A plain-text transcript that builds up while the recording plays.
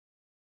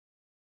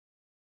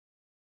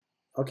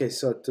Okay,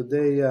 so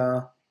today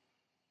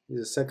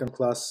is a second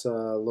class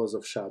laws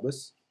of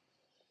Shabbos,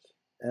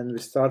 and we're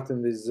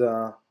starting with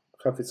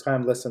Chafetz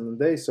Chaim lesson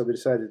today. So we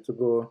decided to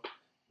go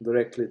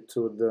directly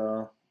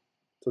to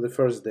the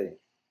first day,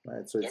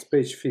 right? So it's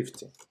page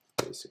 50,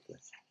 basically,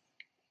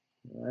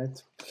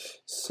 right?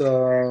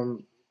 So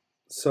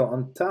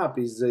on top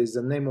is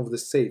the name of the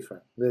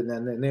sefer,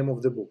 the name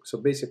of the book. So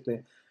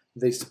basically,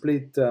 they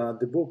split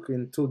the book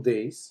in 2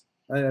 days.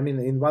 I mean,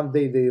 in one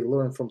day they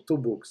learn from 2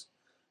 books.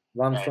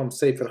 One from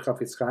Sefer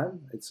Chafetz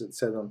Chaim, it's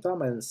said on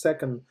top, and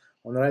second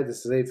on the right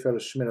is Sefer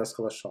Shmiras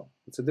Chalashon.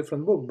 It's a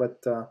different book, but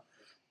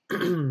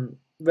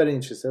very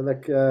interesting.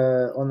 Like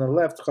on the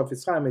left,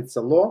 Chafetz Chaim, it's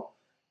a law,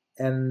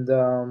 and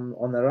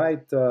on the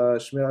right,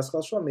 Shmiras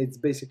Chalashon, it's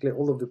basically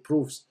all of the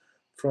proofs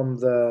from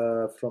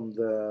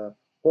the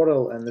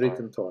oral and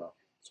written Torah.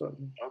 So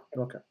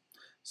okay,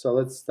 so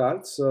let's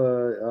start. So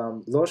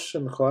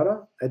Loshen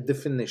Chora, a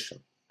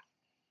definition.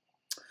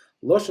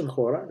 Loshen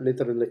Hora,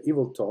 literally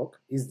evil talk,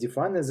 is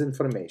defined as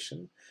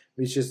information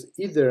which is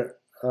either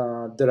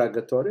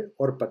derogatory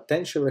or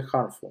potentially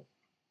harmful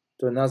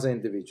to another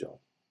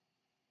individual.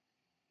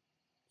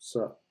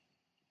 So,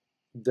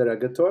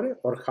 derogatory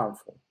or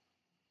harmful.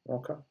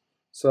 Okay.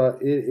 So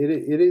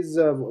it is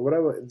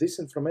whatever this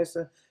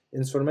information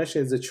is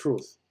the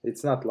truth.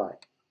 It's not lie.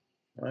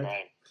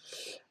 Right.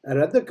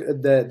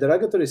 The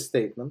derogatory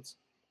statement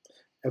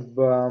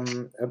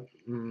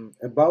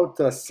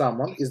about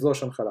someone is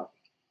Loshen Hora.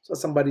 So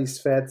somebody's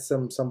fat,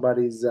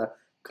 somebody's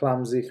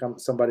clumsy,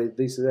 somebody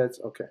this, that.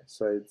 Okay,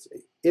 so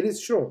it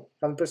is true,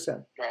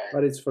 100%,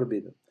 but it's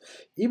forbidden,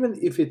 even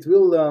if it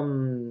will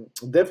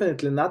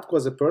definitely not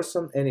cause a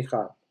person any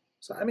harm.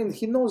 So I mean,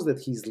 he knows that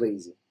he's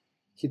lazy.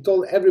 He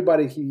told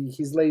everybody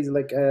he's lazy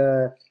like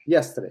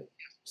yesterday.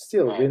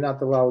 Still, we're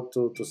not allowed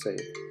to say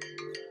it.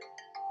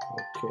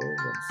 Okay,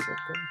 1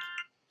 second.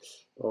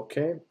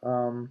 Okay,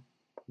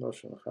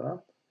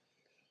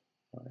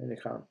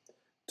 anyhow.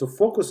 To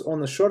focus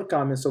on the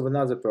shortcomings of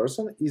another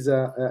person is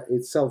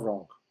itself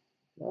wrong.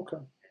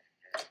 Okay.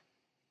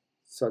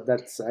 So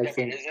that's I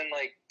think. Isn't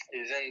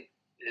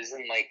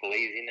like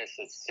laziness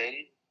a sin,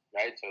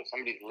 right? So if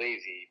somebody's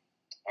lazy,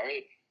 all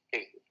right.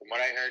 Because from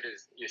what I heard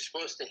is you're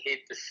supposed to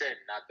hate the sin,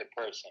 not the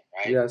person,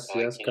 right? Yes, so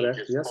yes,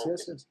 correct. Yes.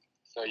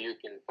 So you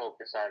can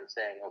focus on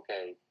saying,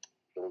 okay,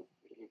 so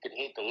you can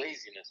hate the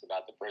laziness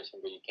about the person,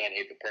 but you can't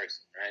hate the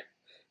person, right?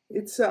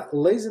 It's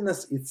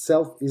laziness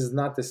itself is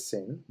not a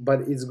sin,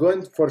 but it's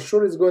going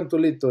it's going to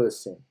lead to a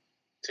sin.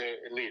 To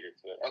lead it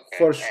to it, okay.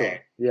 For sure,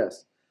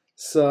 yes.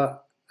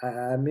 So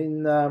I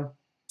mean,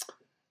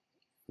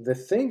 the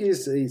thing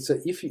is, so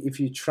if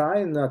you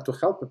try to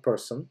help a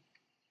person,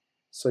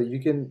 so you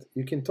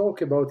can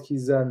talk about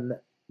his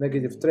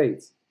negative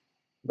traits,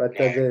 but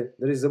there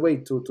is a way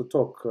to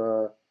talk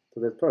to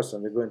that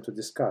person. We're going to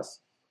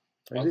discuss.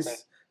 And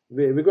this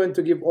we're going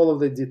to give all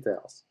of the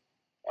details.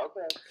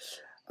 Okay.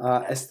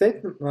 A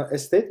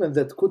statement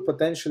that could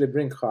potentially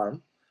bring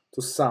harm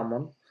to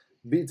someone,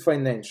 be it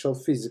financial,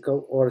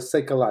 physical, or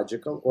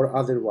psychological, or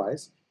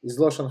otherwise, is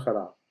Loshen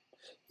Hara.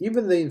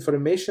 Even the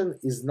information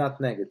is not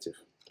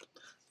negative.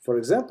 For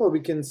example, we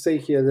can say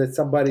here that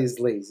somebody is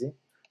lazy.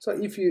 So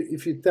if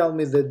you tell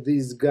me that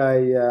this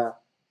guy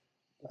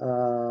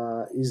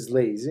is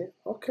lazy,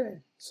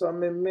 okay. So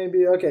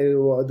maybe okay.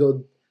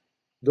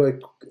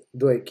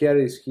 Do I care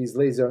if he's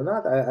lazy or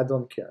not? I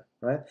don't care,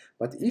 right?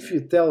 But if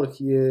you tell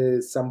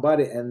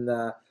somebody and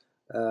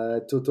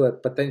to a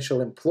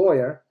potential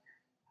employer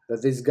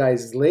that this guy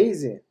is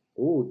lazy,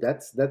 ooh,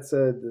 it's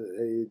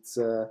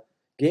a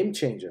game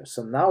changer.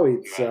 So now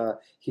it's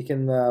he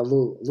can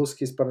lose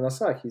his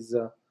parnasa, his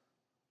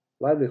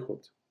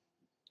livelihood.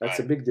 That's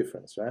a big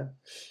difference, right?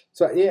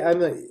 So yeah, I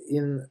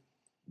mean,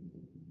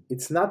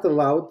 it's not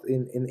allowed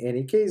in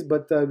any case,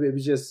 but we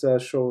just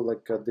show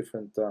like a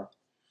different.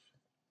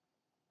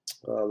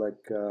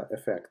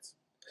 Effects.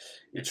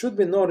 It should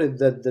be noted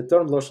that the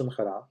term Loshen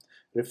Hara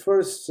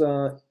refers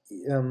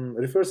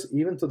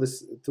even to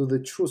the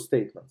true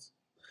statements,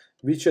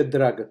 which are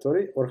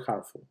derogatory or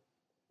harmful.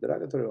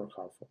 Derogatory or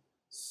harmful.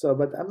 So,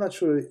 but I'm not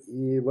sure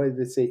why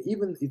they say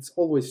even it's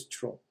always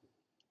true.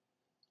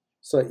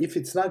 So if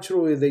it's not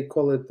true, they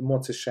call it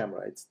Motzi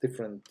Shemra. It's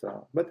different,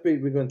 but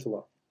we're going to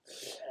learn.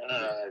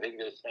 I think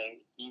they're saying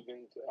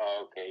even to,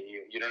 okay,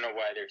 you don't know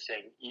why they're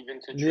saying even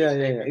to true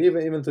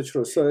statement? Even to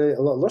true. So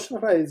Loshen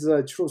Hara is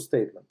a true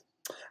statement.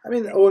 I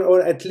mean,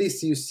 or at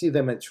least you see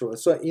them as true.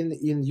 So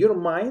in your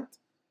mind,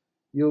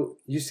 you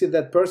see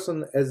that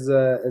person as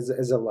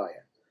a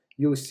liar.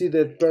 You see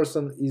that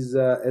person is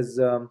as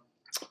a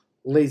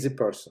lazy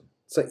person.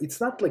 So it's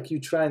not like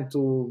you're trying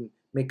to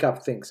make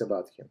up things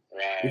about him.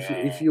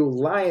 If you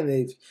lie and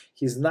if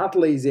he's not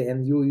lazy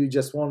and you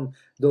just want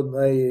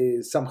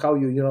somehow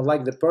you don't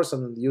like the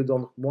person and you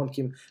don't want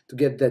him to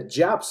get that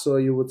job, so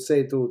you would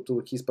say to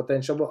his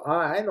potential,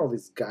 I know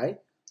this guy.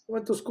 I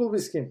went to school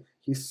with him.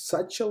 He's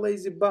such a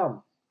lazy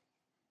bum.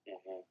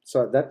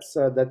 So that's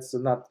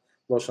not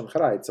Loshen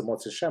Hara. It's a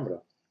Motzi Shemra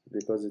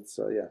because it's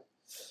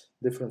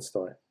different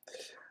story.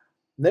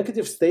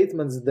 Negative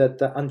statements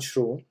that are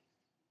untrue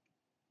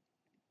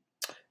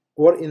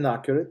or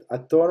inaccurate, a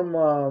term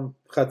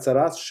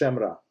Chatzaras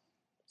Shemra,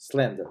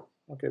 slander.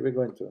 Okay, we're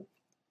going to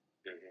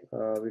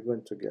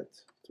get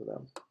to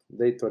them.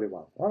 Day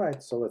 31. All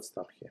right, so let's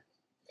stop here.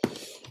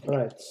 All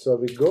right, so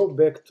we go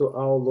back to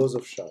our laws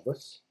of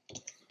Shabbos.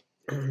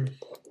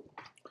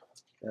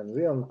 And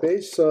we on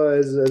page, so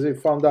as we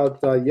found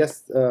out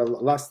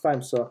last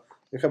time, so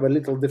we have a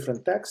little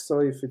different text. So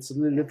if it's a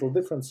little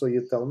different, so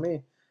you tell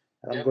me,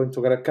 and I'm going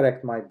to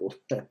correct my book.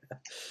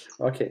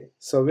 Okay,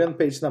 so we're on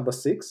page number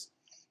 6,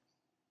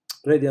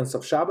 Radiance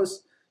of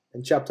Shabbos,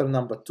 and chapter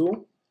number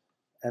 2,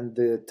 and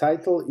the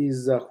title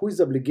is Who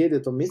is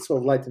obligated to mitzvah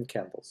of lighting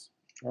candles?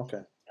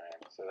 Okay.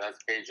 So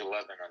that's page 11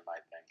 on my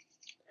thing.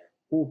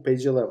 Ooh,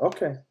 page 11.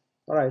 Okay.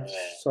 All right.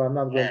 So I'm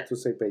not going to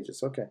say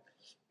pages. Okay.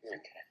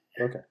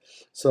 Okay.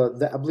 So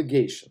the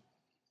obligation.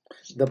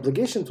 The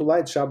obligation to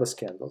light Shabbos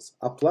candles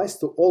applies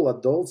to all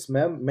adults,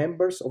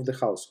 members of the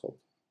household.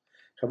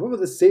 However,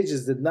 the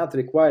sages did not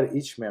require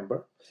each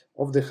member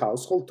of the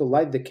household to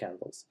light the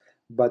candles,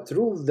 but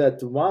ruled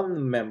that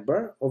one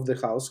member of the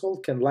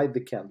household can light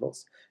the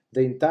candles.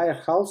 The entire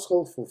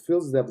household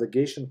fulfills the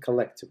obligation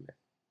collectively.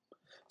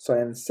 So,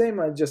 and same,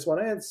 I just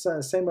want to add,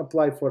 same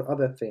apply for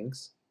other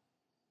things.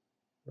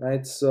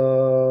 Right,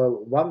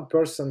 so one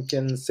person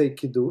can say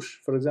kiddush,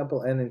 for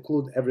example, and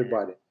include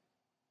everybody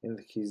in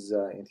his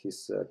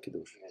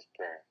kiddush.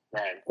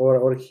 Right. Or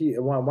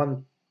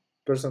one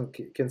person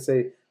can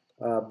say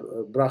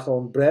bracha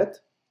on bread,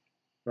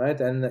 right,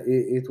 and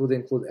it would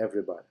include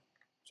everybody.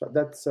 So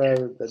that's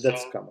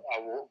common.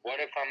 What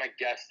if I'm a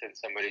guest in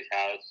somebody's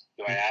house?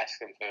 Do I ask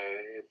them to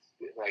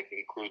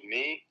include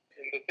me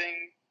in the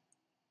thing?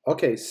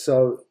 Okay,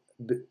 so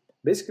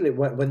basically,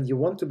 when you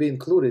want to be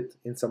included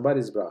in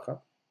somebody's bracha.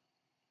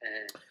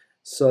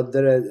 So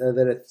there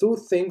are two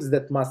things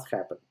that must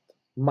happen.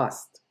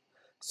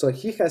 So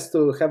he has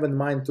to have in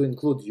mind to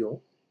include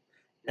you,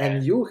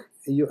 and you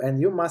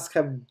must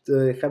have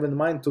in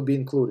mind to be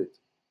included.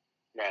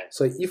 Right.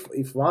 So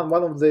if one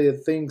of the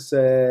things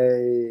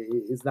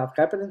is not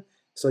happening,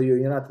 so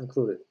you're not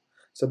included.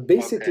 So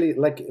basically,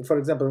 like for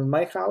example, in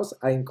my house,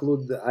 I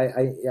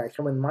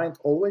have in mind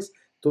always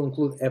to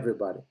include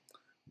everybody.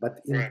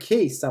 But in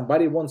case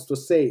somebody wants to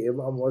say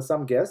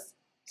some guests,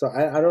 so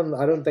I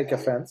don't take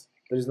offense.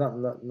 There is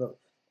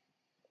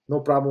no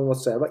problem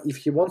whatsoever. If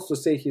he wants to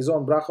say his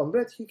own bracha on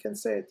bread, he can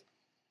say it.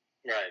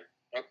 Right.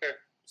 Okay.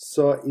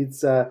 So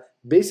it's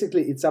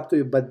basically it's up to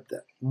you. But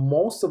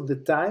most of the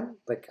time,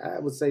 like I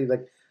would say,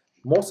 like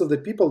most of the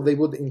people, they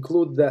would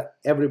include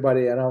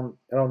everybody around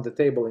the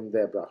table in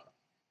their bracha.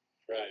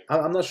 Right.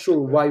 I'm not sure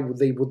why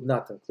they would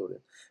not include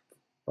it.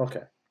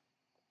 Okay.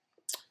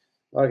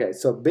 Okay.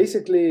 So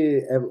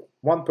basically,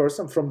 one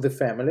person from the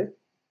family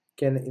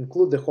can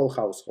include the whole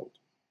household.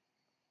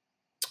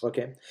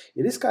 Okay,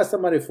 it is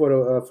customary for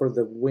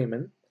the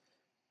women,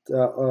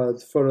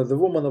 for the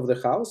woman of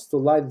the house to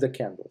light the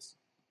candles,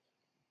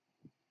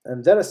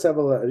 and there are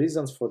several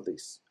reasons for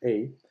this.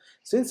 A,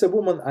 since a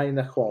woman are in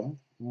a home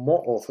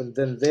more often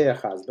than their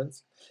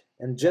husbands,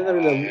 and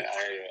generally,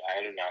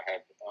 I do not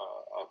have.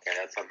 Okay,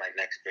 that's on my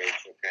next page.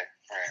 Okay,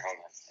 all right, hold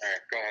on. All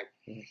right, go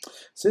ahead.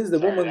 Since the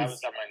woman that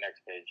was on my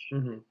next page.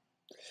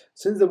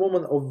 Since the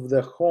woman of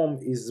the home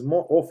is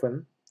more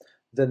often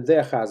than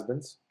their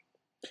husbands,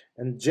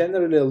 and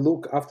generally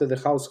look after the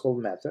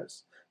household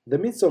matters, the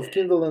mitzvah of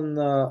kindling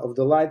of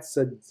the lights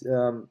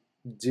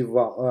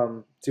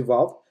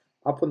devolve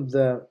upon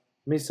the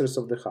mistress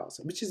of the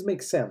house, which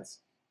makes sense.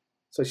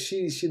 So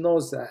she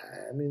knows.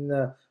 I mean,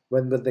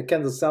 when the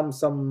candles,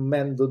 some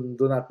men do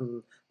not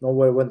know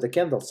when the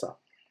candles are.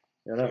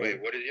 You know? So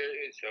wait, what is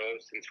so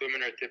since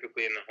women are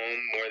typically in the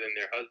home more than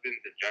their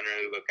husbands that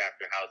generally look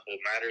after household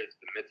matters,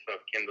 the mitzvah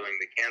of kindling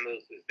the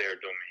candles is their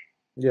domain.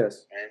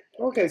 Yes.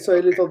 Right? Okay, so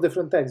a little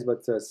different text,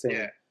 but same.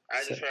 Yeah,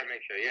 I just want to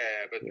make sure.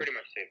 Yeah, but pretty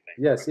much same thing.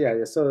 Yes, okay.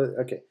 Yeah. So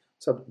okay,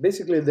 so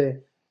basically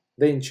they're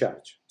in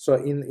charge. So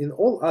in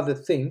all other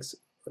things,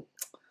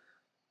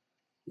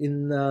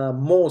 in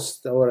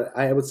most, or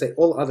I would say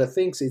all other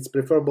things, it's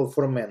preferable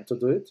for men to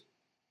do it.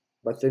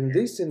 But in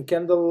this, in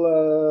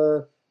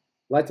candle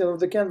lighting of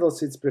the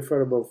candles, it's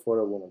preferable for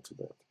a woman to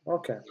do it.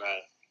 Okay.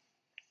 Right.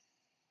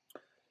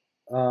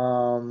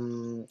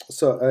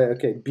 So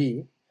okay,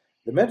 B.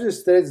 The Medrash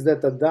states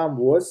that Adam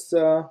was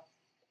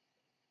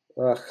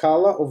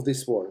Chala of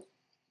this world.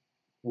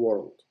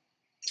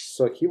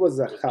 So he was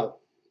a Chala.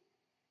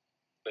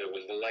 But it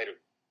was the light of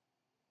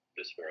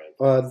this world.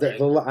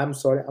 I'm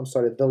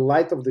sorry. The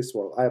light of this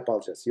world. I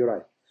apologize. You're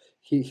right.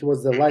 He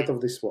was the light of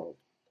this world.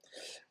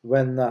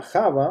 When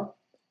Chava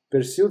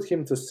pursued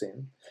him to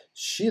sin,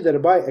 she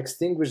thereby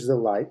extinguished the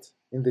light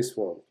in this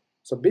world.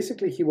 So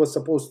basically, he was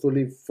supposed to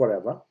live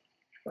forever.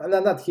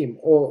 Not him,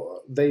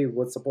 or they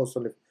were supposed to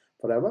live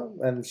forever.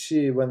 And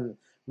she, when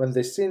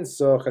they sinned,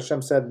 so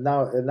HaShem said,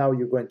 now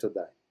you're going to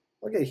die.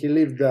 Okay, he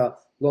lived a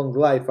long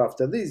life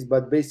after this,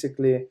 but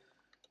basically,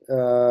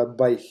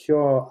 by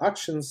her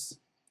actions,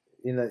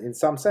 in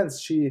some sense,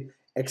 she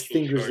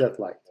extinguished that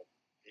light.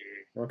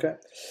 Okay,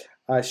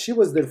 she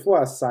was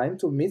therefore assigned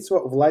to mitzvah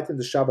of lighting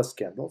the Shabbos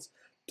candles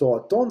to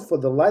atone for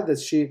the light that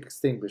she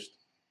extinguished.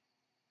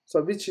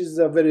 So which is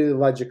a very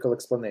logical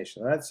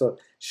explanation, right? So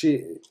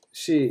she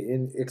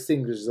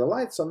extinguishes the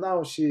light, so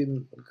now she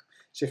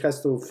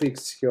has to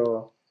fix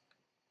her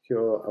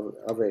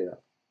avera,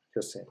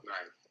 her sin.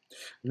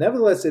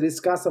 Nevertheless, it is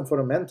custom for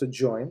a man to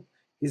join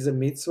is a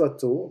mitzvah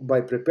too by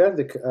preparing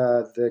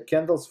the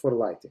candles for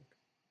lighting.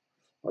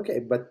 Okay,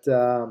 but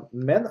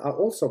men are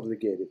also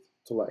obligated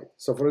to light.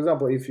 So, for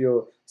example, if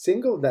you're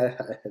single,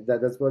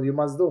 that's what you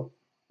must do.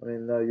 I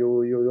mean,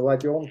 you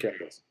light your own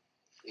candles,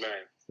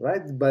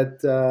 right?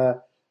 But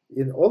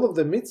in all of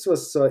the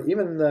mitzvahs,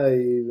 even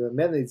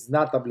men is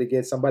not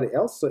obligated somebody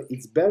else, so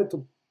it's better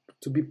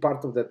to be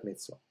part of that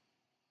mitzvah.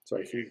 So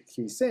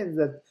he's saying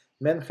that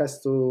man has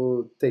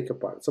to take a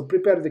part. So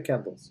prepare the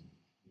candles.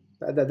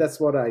 That's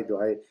what I do.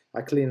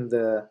 I clean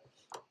the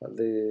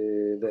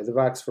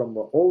wax from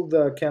old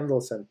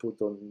candles and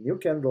put on new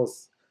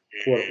candles,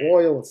 pour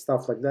oil and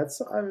stuff like that.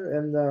 So I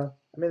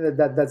mean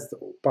that's the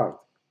part,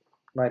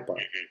 my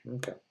part.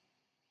 Okay.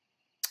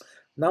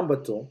 Number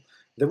 2,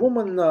 the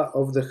woman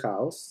of the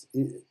house.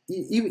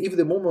 If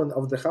the woman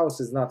of the house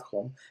is not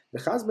home,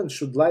 the husband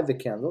should light the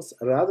candles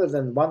rather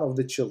than one of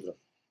the children.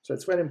 So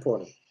it's very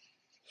important.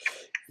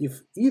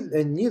 If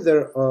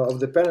neither of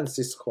the parents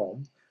is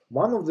home,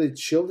 one of the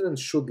children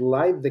should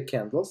light the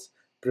candles,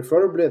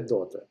 preferably a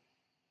daughter,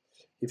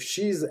 if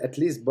she is at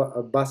least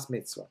a bas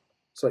mitzvah.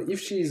 So if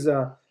she is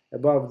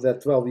above the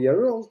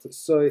 12-year-old,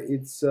 so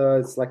it's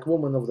like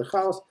woman of the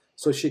house,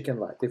 so she can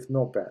light. If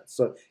no parents,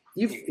 so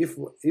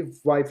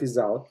if wife is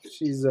out,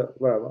 she's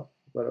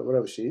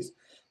wherever she is,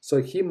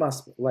 so he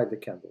must light the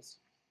candles.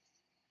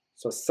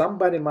 So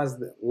somebody must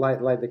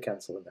light the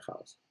candle in the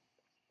house.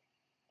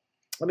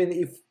 I mean,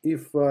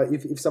 if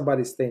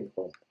somebody is staying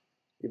home,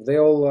 if they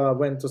all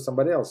went to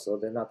somebody else, so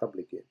they're not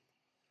obligated.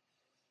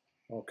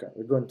 Okay,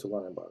 we're going to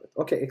learn about it.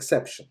 Okay,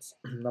 exceptions.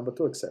 Number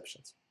 2,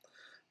 exceptions.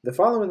 The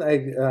following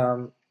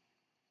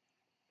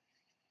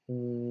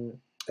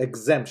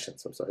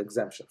exemptions. I'm sorry,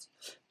 exemptions.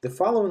 The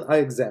following are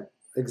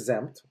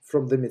exempt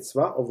from the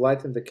mitzvah of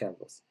lighting the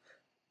candles,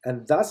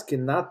 and thus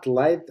cannot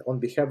light on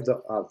behalf of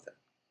the other: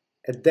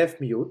 a deaf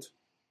mute,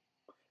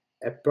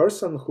 a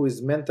person who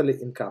is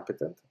mentally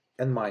incompetent,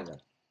 and minor.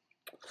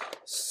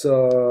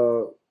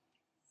 So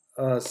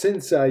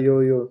since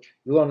you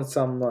learned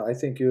some, I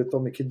think you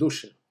told me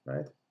Kiddushin,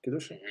 right?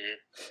 Kiddushin.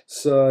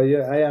 So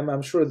yeah,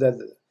 I'm sure that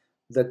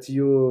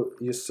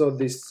you saw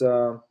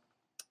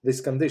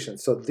this condition.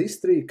 So these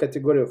 3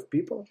 category of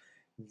people,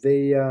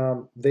 they're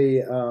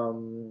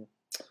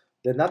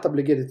not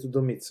obligated to do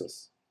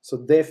mitzvahs. So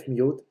deaf,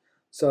 mute.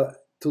 So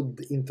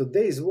in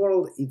today's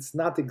world, it's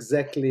not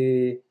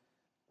exactly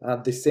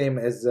the same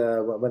as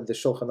when the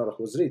Shulchan Aruch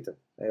was written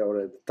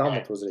or the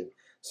Talmud was written.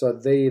 So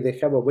they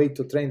have a way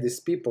to train these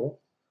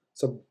people.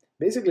 So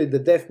basically, the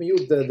deaf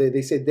mute,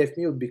 they say deaf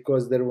mute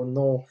because there was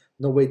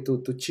no way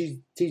to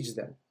teach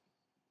them.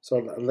 So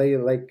they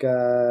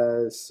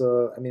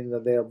so I mean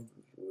they are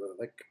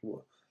like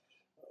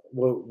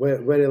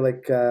very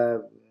like I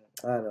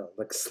don't know,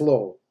 like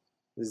slow.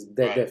 This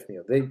deaf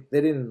mute. They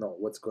didn't know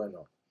what's going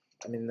on.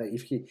 I mean,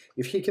 if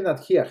he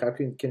cannot hear, how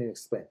can you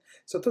explain?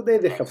 So today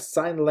they have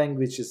sign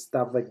language and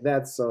stuff like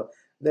that, so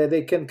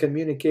they can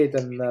communicate,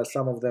 and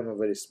some of them are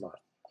very smart.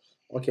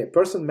 Okay,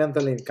 person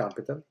mentally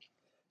incompetent.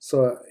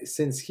 So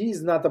since he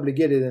is not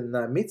obligated in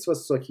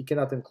mitzvahs, so he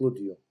cannot include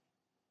you.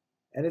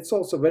 And it's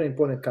also very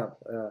important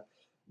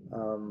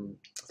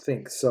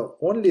thing. So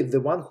only the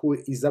one who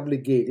is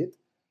obligated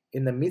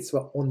in a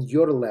mitzvah on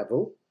your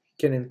level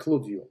can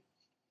include you.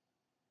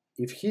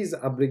 If he's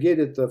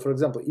obligated, for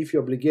example, if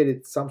you're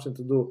obligated something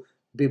to do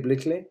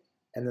biblically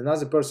and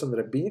another person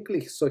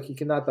rabbinically, so he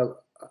cannot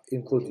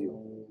include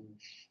you.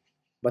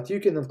 But you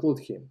can include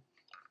him.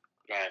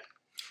 Right.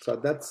 So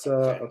that's,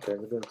 okay,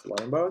 we're going to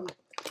learn about it.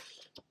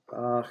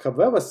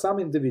 However, some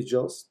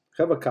individuals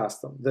have a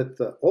custom that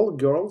all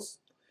girls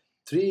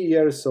 3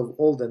 years of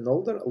old and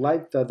older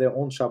light their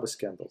own Shabbos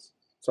candles.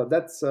 So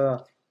that's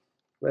a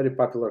very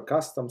popular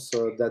custom.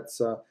 So that's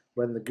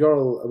when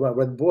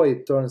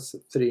boy turns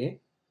 3,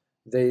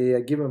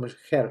 they give him a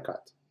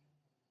haircut.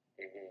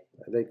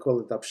 They call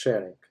it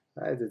upsharing.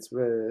 Right? It's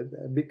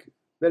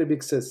very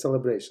big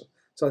celebration.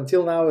 So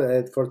until now,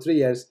 for 3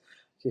 years,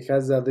 he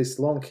has this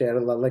long hair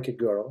like a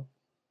girl.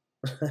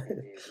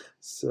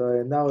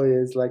 So now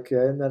it's like,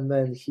 and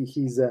then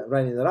he's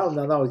running around.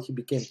 Now he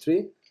became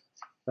 3.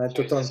 So is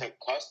this a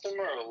custom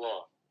or a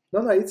law?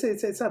 No,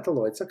 it's not a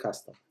law. It's a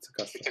custom. It's a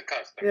custom. It's a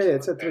custom. Yeah,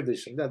 it's a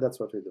tradition. That's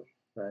what we do,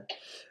 right?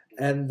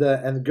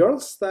 And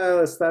girls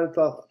start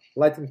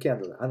lighting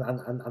candles,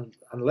 and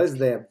unless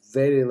they are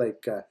very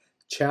like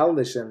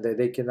childish and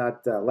they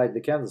cannot light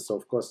the candles. So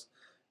of course,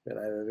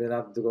 we're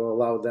not going to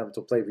allow them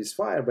to play with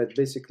fire. But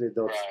basically,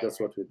 that's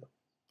what we do.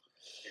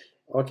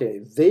 Okay,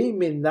 they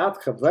may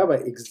not, however,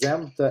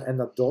 exempt an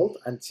adult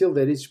until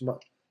they reach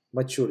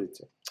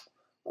maturity.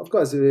 Of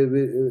course,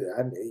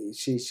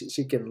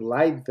 she can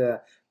light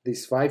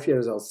this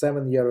 5-year-old,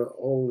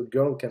 7-year-old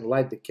girl can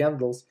light the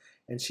candles,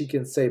 and she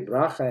can say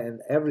bracha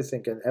and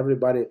everything, and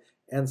everybody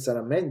answer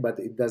amen. But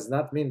it does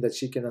not mean that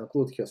she can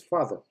include her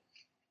father.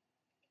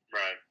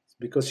 Right.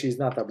 because she is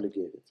not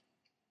obligated.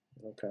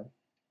 Okay.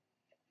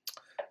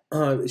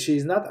 She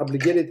is not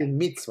obligated in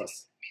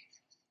mitzvahs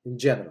in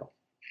general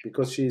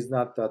because she is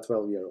not a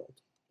 12-year-old.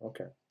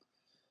 Okay.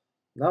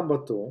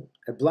 Number 2,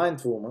 a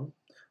blind woman,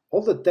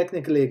 although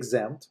technically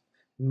exempt,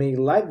 may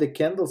light the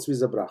candles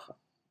with a bracha.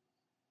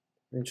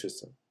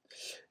 Interesting.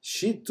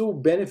 She too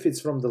benefits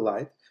from the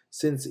light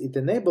since it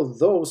enables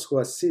those who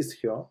assist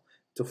her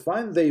to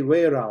find their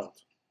way around.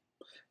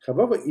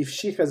 However, if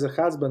she has a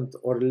husband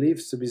or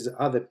lives with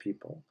other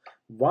people,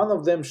 one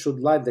of them should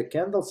light the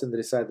candles and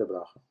recite the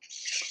bracha.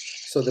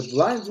 So the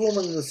blind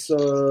woman,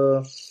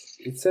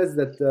 it says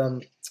that,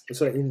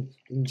 so in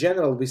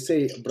general, we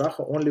say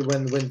bracha only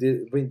when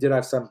we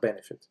derive some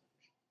benefit.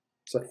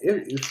 So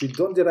if we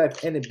don't derive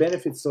any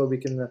benefit, so we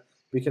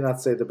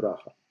cannot say the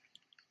bracha.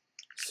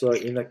 So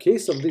in the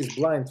case of this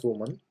blind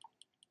woman,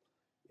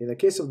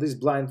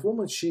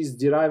 she's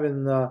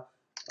deriving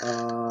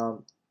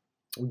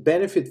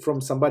benefit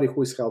from somebody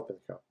who is helping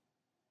her.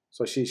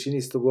 So she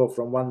needs to go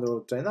from one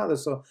road to another,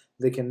 so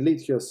they can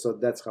lead her. So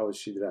that's how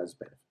she derives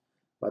benefit.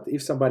 But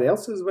if somebody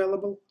else is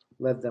available,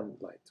 let them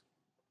light.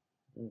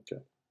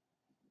 Okay.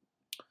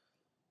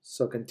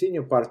 So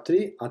continue part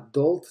 3,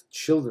 adult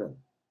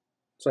children.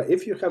 So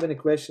if you have any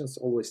questions,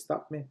 always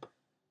stop me.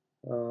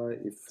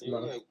 If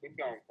not, keep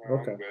going.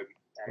 okay.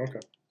 Okay.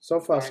 So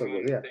far so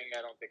good. Yeah.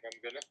 I don't think I'm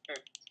gonna.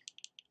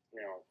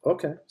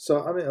 Okay.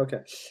 So I mean,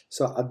 okay.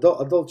 So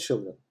adult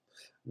children.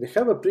 We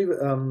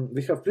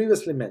have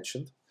previously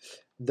mentioned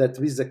that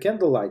with the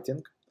candle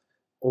lighting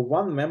of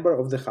one member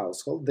of the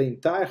household, the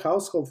entire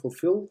household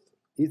fulfilled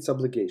its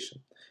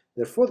obligation.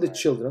 Therefore, the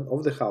children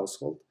of the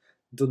household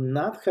do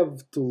not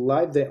have to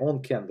light their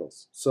own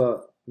candles.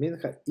 So,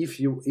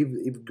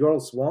 if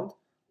girls want,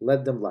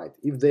 let them light.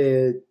 If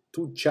they're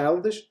too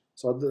childish,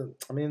 so don't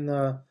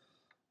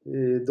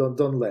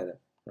let them.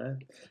 Right?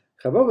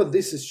 However,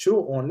 this is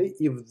true only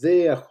if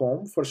they are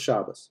home for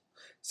Shabbos,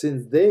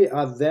 since they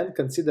are then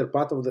considered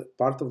part of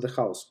the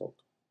household.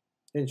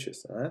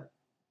 Interesting, right?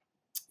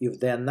 If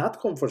they are not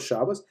home for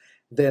Shabbos,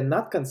 they are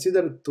not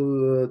considered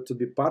to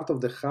be part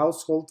of the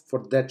household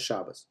for that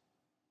Shabbos.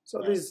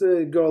 So this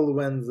girl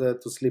went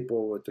to sleep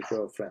over to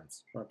her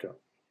friends. Okay,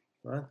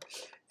 right?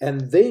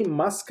 And they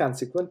must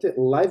consequently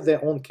light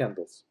their own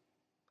candles.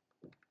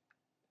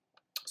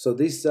 So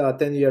this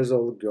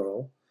 10-year-old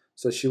girl,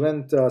 so she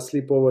went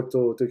sleep over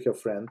to her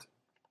friend,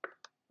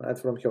 right,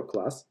 from her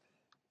class,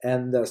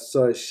 and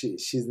so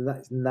she's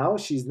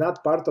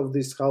not part of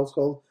this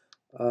household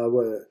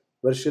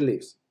where she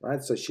lives,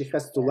 right? So she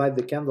has to light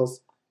the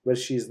candles where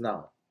she is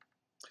now.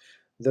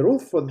 The rule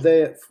for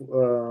their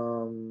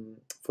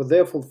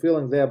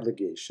fulfilling their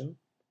obligation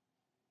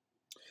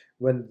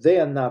when they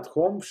are not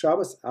home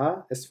Shabbos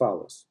are as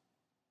follows.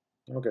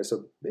 Okay,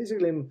 so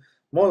basically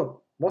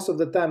most of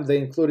the time they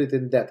include it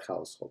in that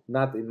household,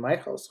 not in my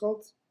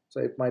household. So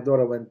if my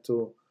daughter went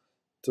to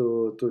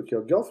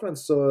her girlfriend,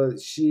 so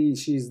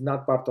she's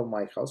not part of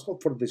my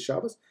household for the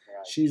Shabbos.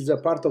 She's a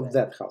part of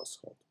that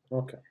household.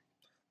 Okay.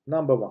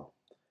 Number 1,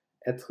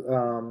 at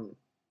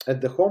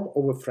the home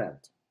of a friend.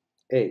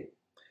 A,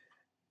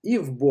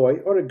 if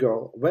boy or a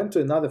girl went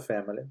to another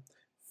family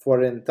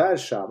for an entire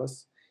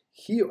Shabbos,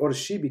 he or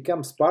she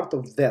becomes part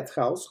of that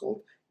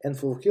household and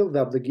fulfill the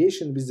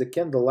obligation with the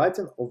candle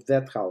lighting of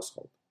that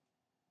household.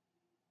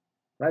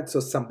 Right? So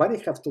somebody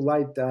has to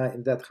light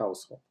in that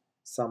household.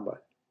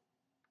 Somebody.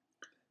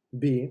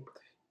 B,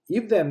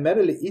 if they are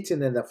merely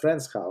eating in a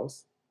friend's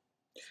house,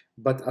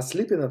 but are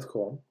sleeping at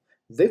home,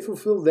 they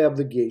fulfill the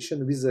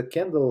obligation with the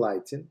candle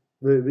lighting,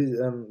 with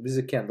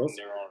the candles,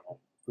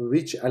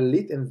 which are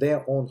lit in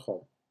their own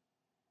home,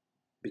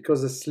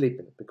 because of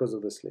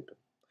the sleeping.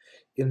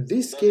 In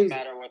this case, doesn't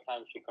matter what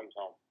time she comes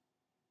home.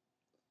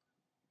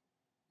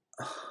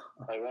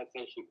 Like let's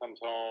say she comes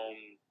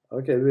home.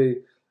 Okay,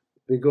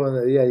 we're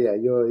going. Yeah,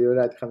 you're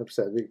right,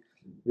 100%.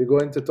 We're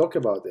going to talk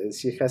about it.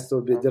 She has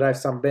to derive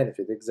some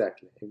benefit.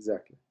 Exactly.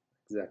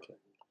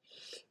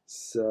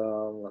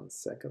 So 1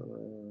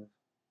 second.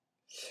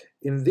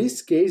 In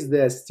this case, they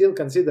are still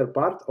considered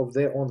part of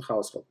their own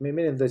household,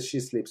 meaning that she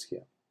sleeps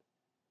here.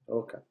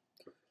 Okay.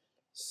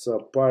 So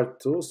part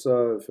 2.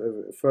 So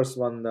first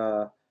one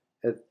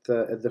at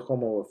the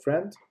home of a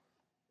friend.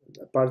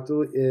 Part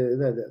 2,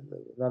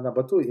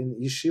 number 2 in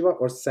yeshiva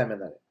or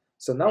seminary.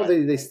 So now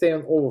they stay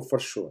on over for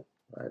sure,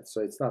 right?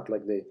 So it's not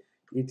like they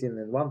eating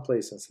in one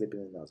place and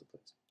sleeping in another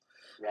place.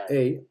 Right.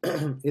 A,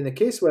 in a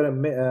case where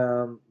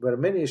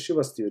many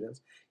yeshiva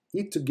students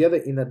eat together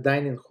in a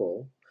dining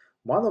hall,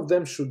 one of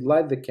them should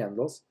light the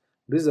candles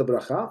with a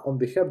bracha on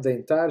behalf of the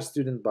entire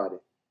student body.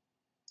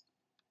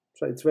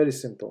 So it's very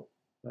simple,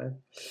 right?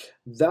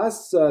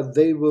 Thus,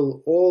 they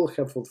will all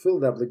have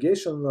fulfilled the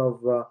obligation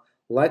of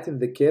lighting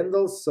the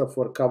candles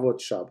for kavod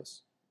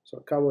Shabbos.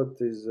 So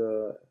kavod is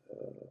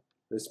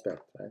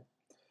respect, right?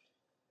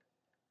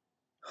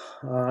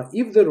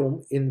 If the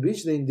room in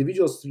which the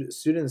individual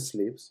student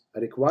sleeps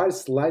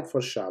requires light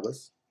for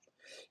Shabbos,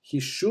 he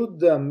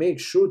should make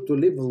sure to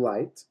leave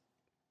light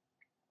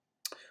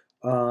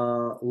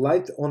on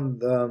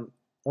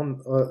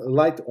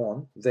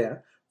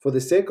there for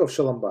the sake of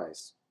Shalom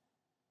Bayis.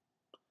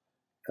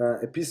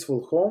 a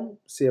peaceful home,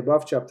 see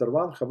above chapter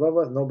 1,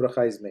 however, no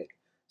bracha is made.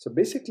 So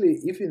basically,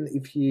 even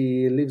if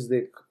he leaves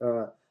the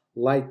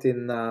light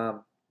in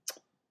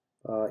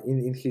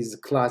his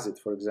closet,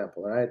 for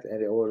example, right,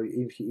 or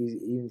if he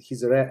in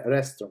his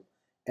restroom,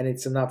 and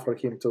it's enough for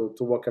him to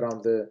walk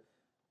around the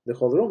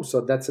whole room,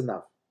 so that's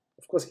enough.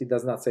 Of course, he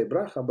does not say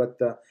bracha, but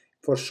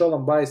for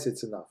shalom bayis,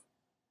 it's enough.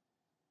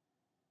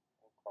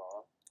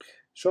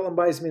 Shalom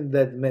bayis means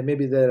that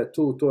maybe there are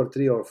 2 or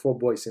 3 or 4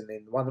 boys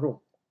in one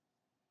room,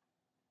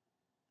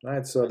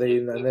 right? So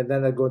then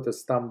they're going to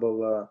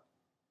stumble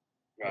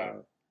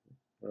around.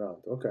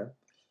 Okay.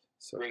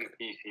 So bring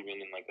peace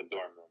even in like a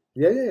dorm room.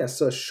 Yeah.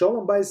 So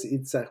shalom bayis,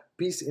 it's a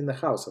peace in the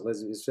house.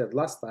 As we said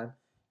last time,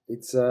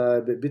 it's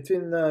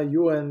between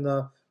you and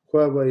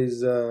whoever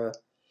is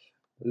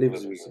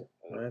lives with you,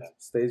 right?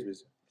 Stays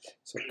with you.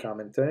 So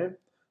commentary.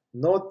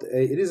 Note: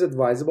 it is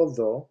advisable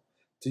though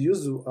to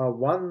use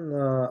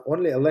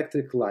only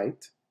electric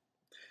light,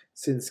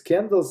 since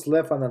candles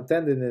left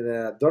unattended in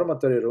a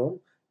dormitory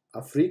room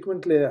are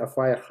frequently a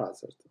fire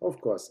hazard. Of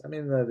course, I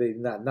mean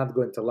they're not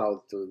going to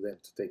allow them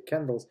to take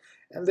candles,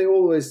 and they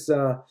always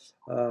tell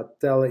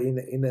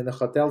in the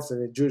hotels,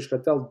 in a Jewish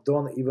hotel,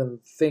 don't even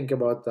think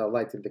about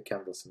lighting the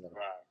candles in the room.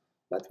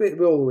 But we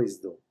always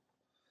do.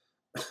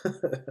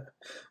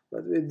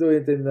 But we do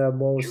it in the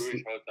most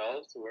Jewish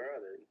hotels. Where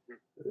are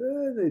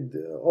they?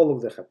 All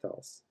of the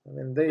hotels. I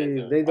mean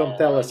they don't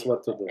tell us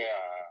what to do.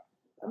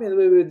 I mean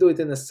we do it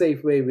in a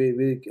safe way.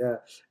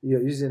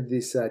 You're using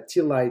these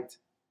tea light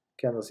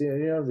candles, you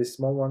know, the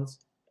small ones.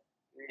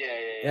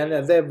 Yeah.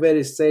 And they're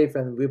very safe,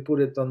 and we put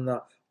it on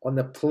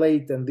a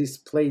plate, and this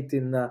plate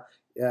in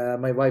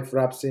my wife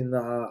wraps in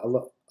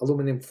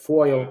aluminum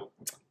foil,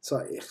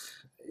 so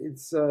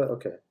it's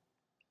okay.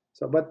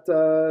 So but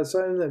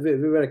so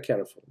we're very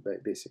careful,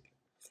 basically.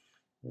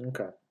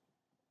 Okay.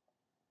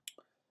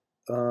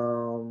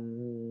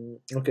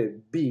 Okay.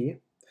 B.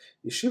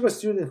 Yeshiva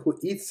student who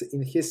eats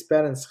in his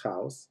parents'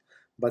 house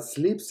but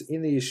sleeps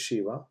in the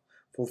yeshiva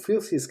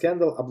fulfills his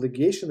candle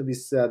obligation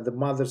with the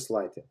mother's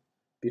lighting,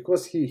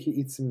 because he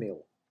eats a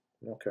meal.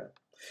 Okay.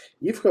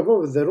 If,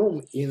 however, the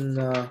room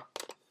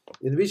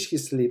in which he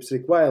sleeps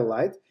require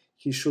light,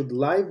 he should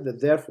light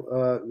there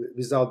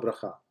without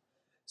bracha.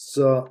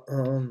 So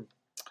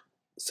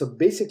so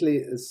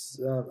basically,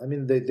 I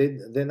mean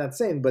they're not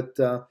saying, but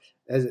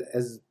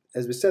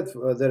as we said,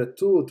 there are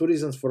two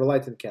reasons for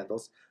lighting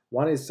candles.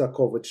 One is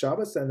COVID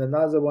Shabbos, and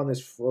another one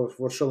is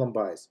for Shalom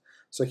Bayis.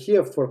 So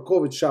here for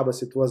COVID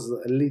Shabbos, it was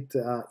lit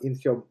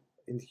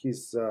in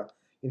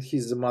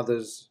his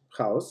mother's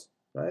house,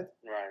 right?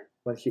 Right.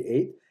 When he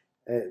ate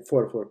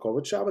for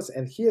COVID Shabbos,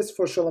 and here's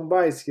for Shalom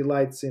Bayis, he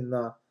lights in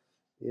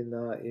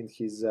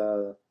his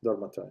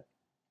dormitory.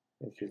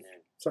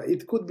 So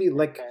it could be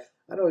like, okay.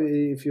 I don't know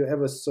if you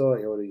ever saw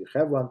or you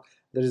have one.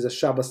 There is a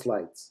Shabbos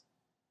lights.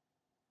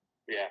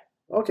 Yeah.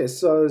 Okay,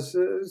 so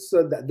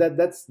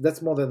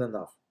that's more than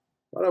enough.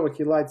 Whatever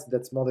he lights,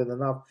 that's more than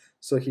enough.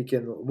 So he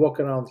can walk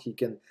around, he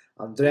can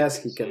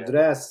undress, he can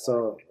dress.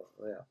 So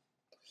yeah.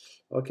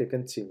 Okay,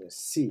 continue.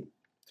 C.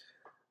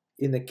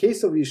 In the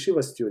case of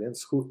yeshiva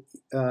students who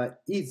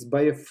eats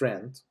by a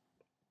friend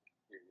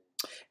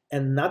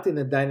and not in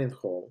a dining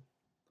hall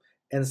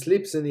and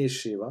sleeps in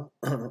yeshiva,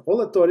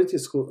 all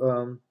authorities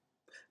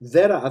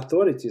there are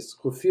authorities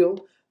who feel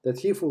that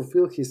he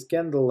fulfilled his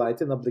candle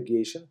lighting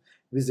obligation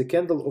with the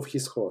candle of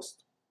his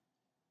host,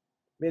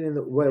 meaning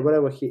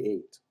wherever he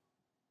ate.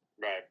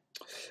 Right.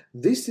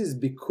 This is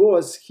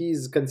because he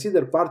is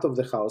considered part of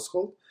the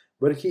household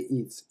where he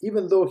eats,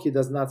 even though he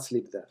does not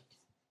sleep there.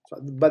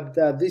 But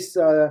this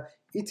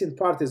eating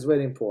part is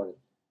very important,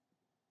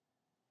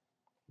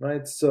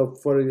 right? So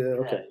for okay, you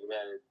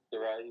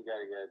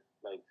gotta get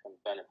like some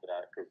benefit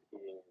out because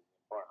eating is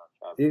important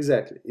on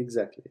Shabbat.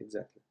 Exactly.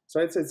 So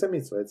it's a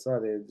mitzvah. It's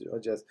not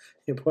just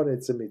important.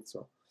 It's a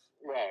mitzvah.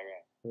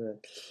 Right.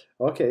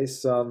 Okay.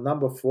 So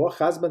number 4,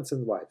 husbands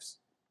and wives.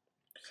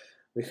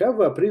 We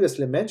have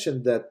previously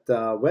mentioned that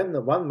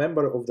when one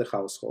member of the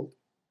household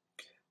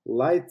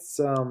lights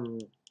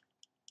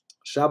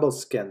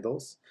Shabbos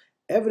candles,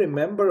 every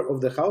member of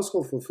the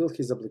household fulfills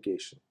his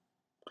obligation.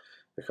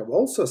 We have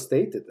also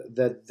stated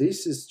that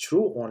this is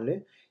true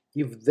only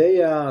if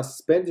they are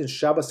spending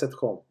Shabbos at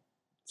home.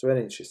 It's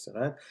very interesting,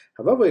 right?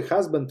 However, a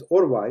husband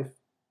or wife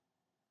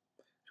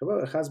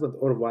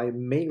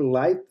may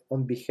light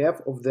on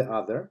behalf of the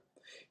other,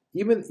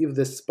 even if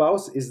the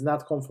spouse is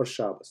not home for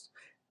Shabbos,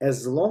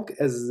 as long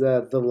as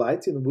the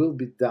lighting will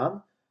be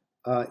done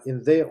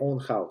in their own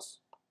house.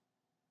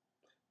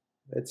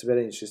 It's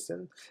very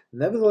interesting.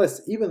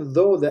 Nevertheless, even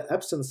though the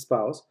absent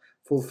spouse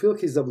fulfill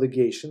his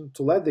obligation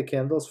to light the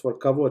candles for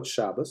Kavod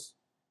Shabbos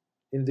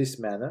in this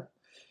manner,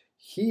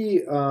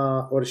 he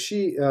or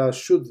she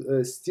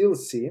should still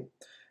see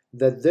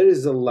that there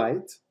is a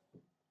light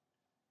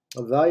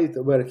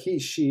where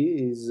she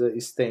is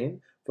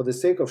staying for the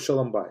sake of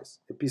Shalom Bayis,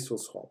 a peaceful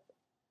home.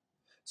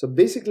 So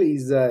basically,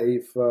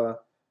 if for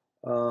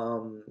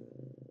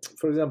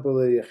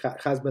example, a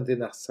husband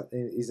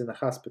is in a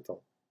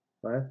hospital,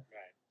 right?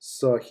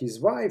 So his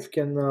wife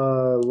can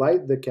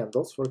light the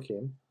candles for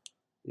him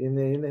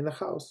in a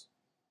house,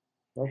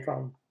 no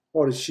problem.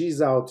 Or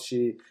she's out.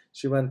 She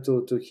went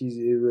to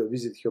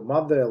visit her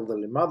mother,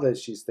 elderly mother.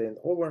 She's staying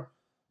over,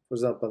 for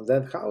example, in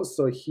that house.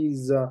 So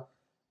he's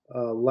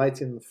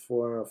lighting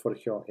for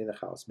her in the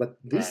house. But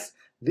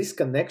this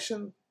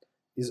connection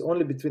is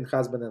only between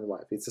husband and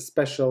wife. It's a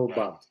special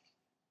bond.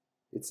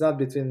 It's not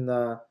between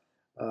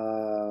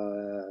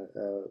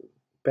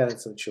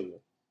parents and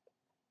children.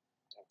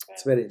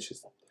 It's very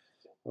interesting.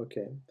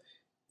 Okay,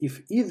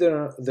 if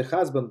neither the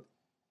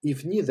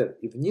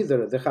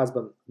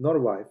husband nor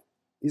wife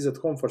is at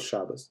home for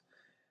Shabbos,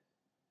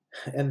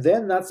 and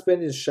they're not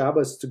spending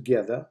Shabbos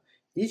together,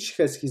 each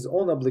has his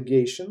own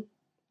obligation.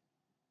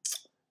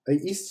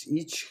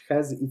 Each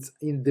has its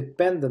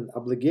independent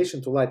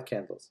obligation to light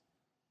candles.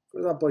 For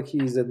example,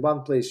 he is at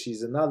one place,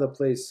 she's another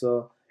place,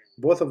 so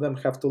both of them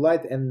have to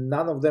light, and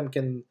none of them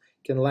can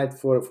light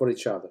for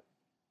each other.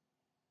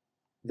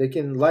 They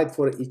can light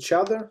for each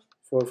other,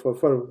 for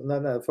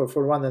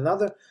one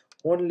another,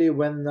 only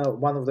when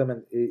one of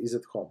them is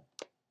at home.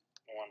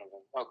 One of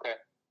them. Okay.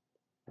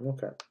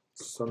 Okay.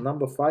 So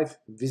number 5,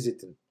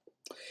 visiting.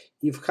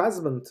 If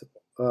husband,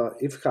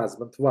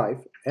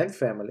 wife, and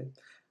family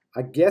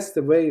are guests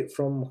away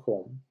from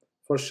home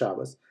for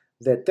Shabbos,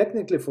 they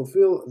technically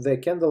fulfill their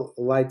candle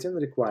lighting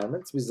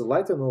requirements with the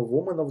lighting of a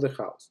woman of the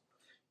house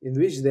in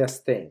which they are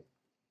staying.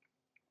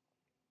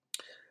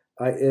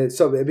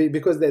 So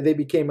because they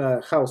became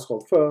a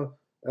household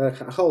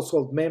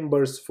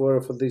members for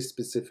this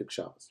specific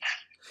Shabbos.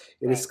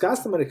 It is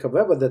customary,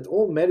 however, that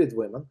all married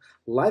women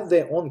light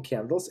their own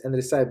candles and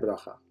recite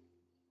bracha.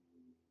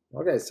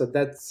 Okay, so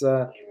that's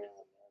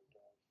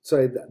so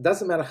it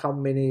doesn't matter how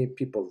many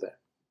people there.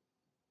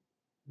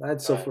 Right.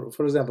 So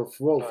for example,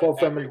 four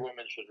family. Every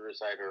woman should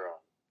recite her own.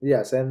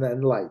 Yes,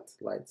 and light.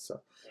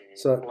 So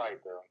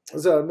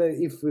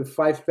if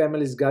 5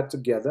 families got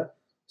together,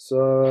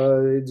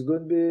 so it's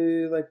going to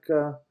be like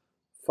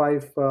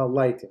 5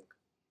 lighting.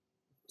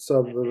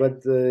 So,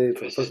 but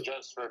this is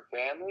just for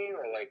family,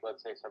 or like,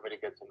 let's say somebody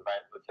gets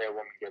invited. Let's say a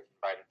woman gets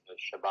invited to the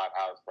Shabbat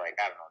house, like,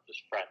 I don't know,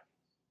 just friends.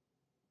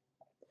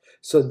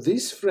 So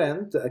this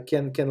friend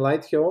can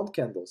light her own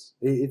candles.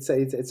 It's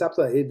up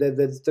to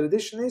the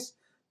tradition is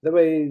the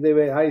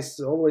way I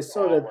always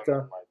saw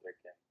that.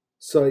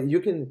 So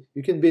you can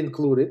be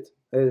included,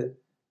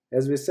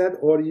 as we said,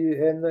 or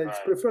it's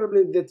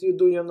preferably that you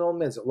do your own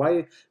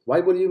mitzvah. Why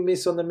would you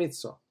miss on the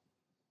mitzvah?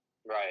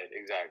 Right,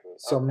 exactly.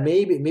 So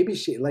maybe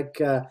she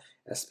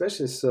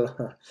especially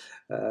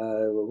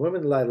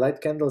women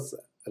light candles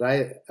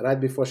right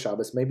before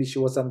Shabbos. Maybe she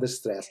was under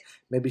stress.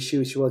 Maybe she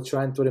was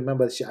trying to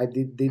remember.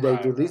 Did I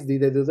do this?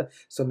 Did I do that?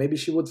 So maybe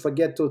she would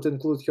forget to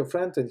include her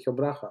friend in her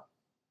bracha.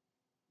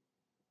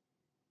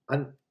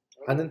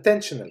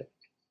 Unintentionally.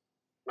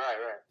 Right.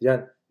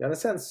 Yeah, you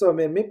understand? So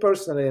me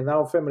personally, in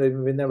our family,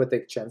 we never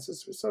take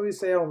chances. So we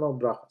say, oh, no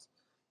brachas.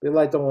 We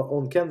light our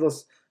own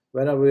candles.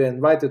 Whenever we're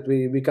invited,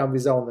 we come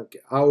with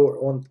our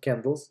own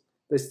candles.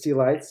 The steel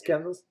lights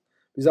candles.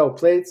 With our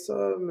plates,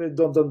 we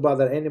don't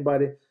bother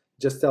anybody.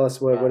 Just tell us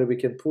where we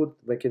can put,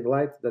 we can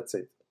light. That's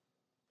it.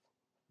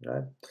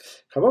 Right?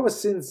 However,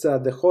 since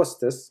the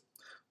hostess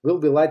will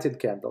be lighting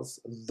candles,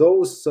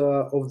 those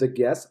of the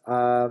guests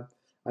are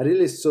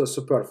really so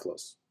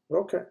superfluous.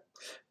 Okay.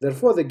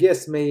 Therefore, the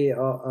guests may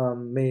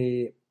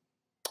only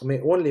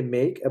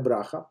make a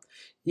bracha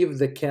if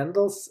the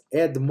candles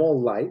add more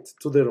light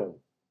to the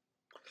room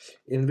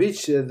in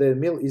which the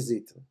meal is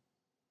eaten.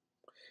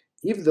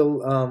 If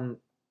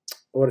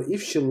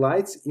if she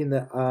lights in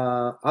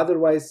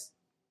otherwise,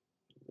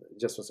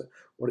 just one second,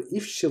 or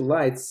if she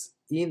lights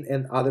in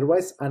an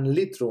otherwise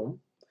unlit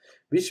room,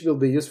 which will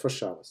be used for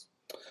Shabbos.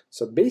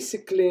 So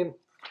basically,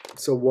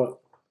 so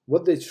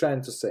what they're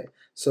trying to say.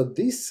 So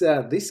these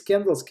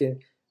candles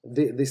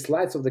these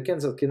lights of the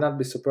candles cannot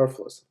be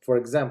superfluous. For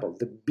example,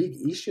 the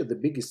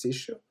biggest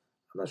issue,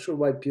 I'm not sure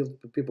why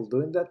people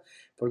doing that.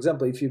 For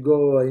example, if you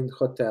go in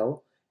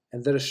hotel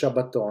and there's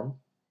Shabbaton,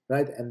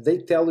 right, and they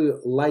tell you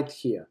light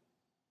here,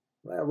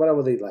 right,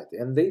 whatever they light,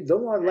 and they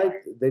don't want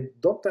light. They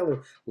don't tell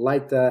you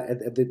light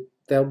at the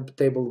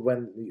table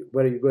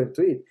where you're going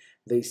to eat.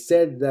 They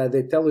said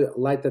they tell you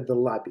light at the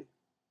lobby.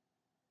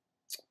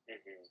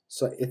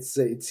 So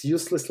it's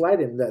useless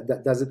lighting.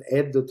 Does it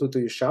add to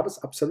your Shabbos?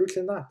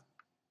 Absolutely not.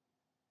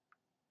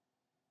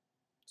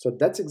 So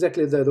that's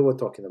exactly the we're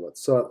talking about.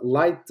 So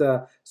light,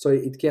 so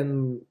it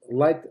can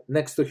light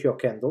next to your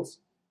candles.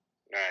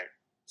 Right.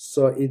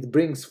 So it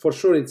brings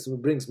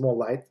more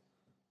light.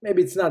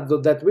 Maybe it's not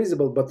that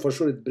visible, but for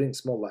sure it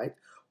brings more light.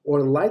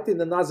 Or light in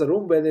another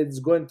room where it's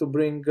going to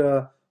bring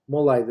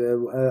more light,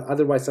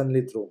 otherwise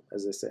unlit room,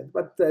 as I said.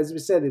 But as we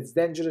said, it's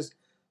dangerous.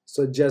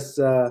 So just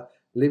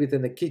leave it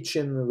in the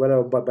kitchen,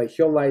 whatever, by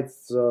your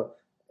lights, so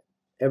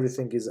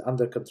everything is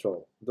under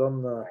control.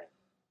 Don't.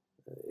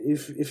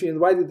 If you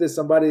invited to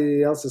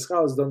somebody else's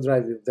house, don't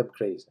drive them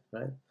crazy,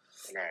 right?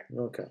 Right.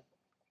 Okay.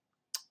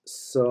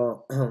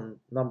 So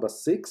number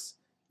 6,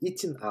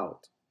 eating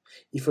out.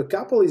 If a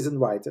couple is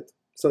invited,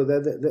 so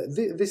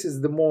this is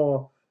the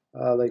more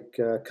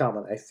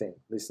common, I think.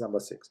 This number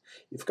 6.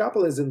 If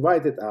couple is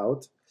invited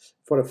out,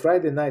 for a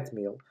Friday night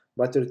meal,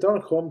 but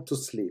return home to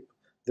sleep.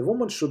 The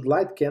woman should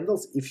light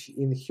candles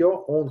in her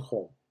own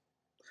home.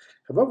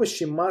 However,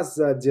 she must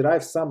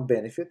derive some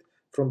benefit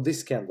from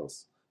these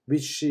candles,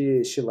 which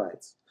she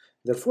lights.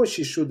 Therefore,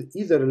 she should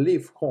either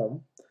leave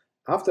home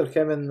after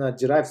having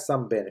derived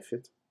some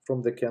benefit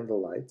from the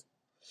candlelight.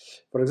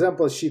 For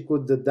example, she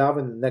could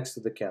daven next to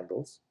the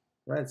candles,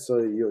 right? So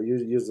you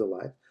use the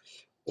light.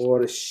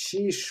 Or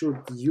she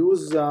should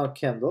use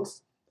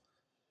candles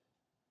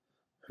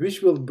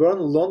which will burn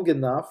long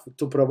enough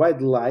to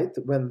provide light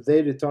when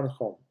they return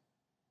home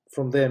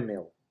from their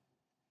meal.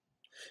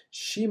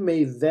 She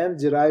may then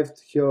derive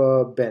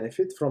her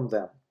benefit from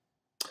them,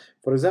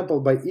 for example,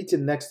 by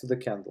eating next to the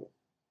candle.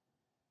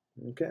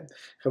 Okay.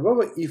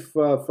 However, if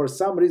for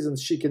some reason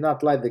she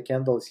cannot light the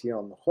candles here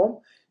on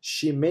home,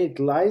 she may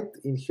light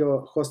in her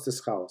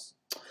hostess house.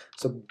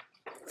 So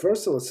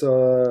first of all,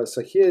 so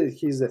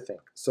here's the thing.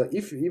 So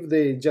if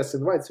they just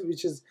invite,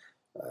 which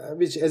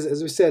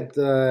as we said,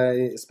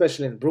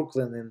 especially in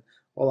Brooklyn and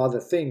all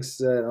other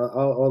things,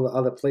 all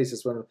other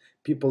places when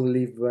people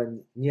live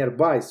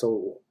nearby,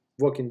 so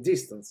walking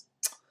distance,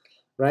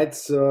 right?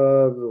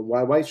 So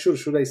why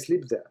should I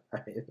sleep there?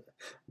 I mean,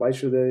 why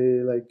should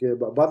I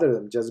bother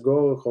them? Just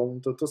go home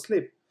to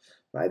sleep,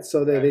 right?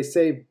 So they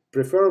say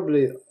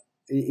preferably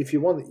if you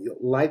want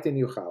light in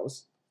your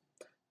house,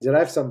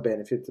 derive some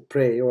benefit,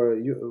 pray, or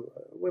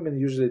women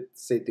usually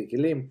say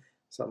Tehillim,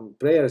 some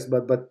prayers,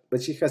 but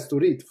she has to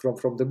read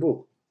from the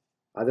book,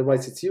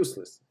 otherwise it's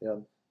useless.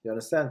 You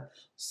understand?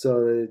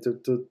 So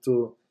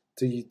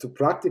to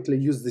practically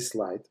use this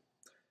light,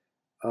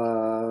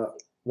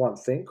 one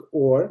thing,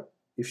 or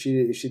if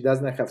she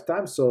does not have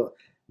time, so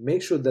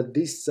make sure that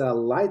these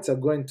lights are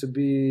going to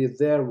be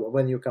there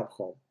when you come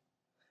home.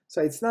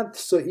 So it's not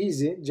so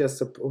easy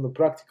just on a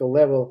practical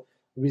level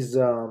with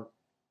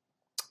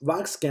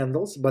wax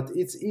candles, but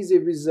it's easy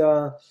with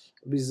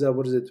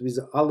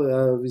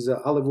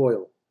olive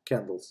oil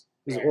candles,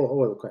 with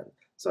oil candles.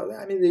 So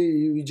I mean,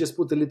 you just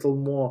put a little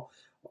more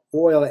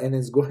oil and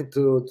it's going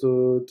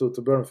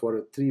to burn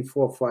for 3,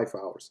 4, 5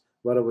 hours,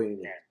 whatever you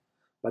need.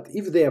 But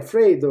if they're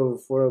afraid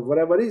of, for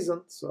whatever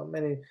reason, so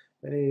many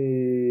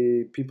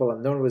people are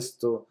nervous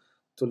to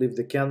leave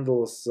the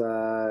candles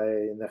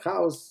in the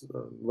house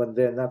when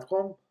they're not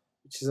home,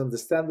 which is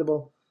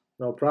understandable.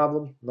 No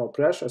problem, no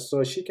pressure.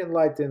 So she can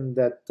light in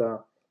that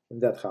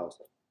house,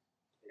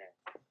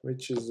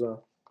 which is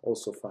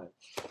also fine.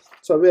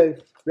 So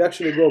we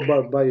actually go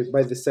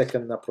by the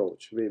second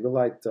approach. We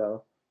light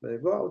when we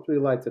go out, we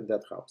light in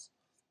that house.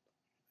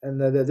 And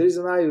the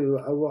reason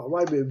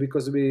why,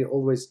 because we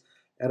always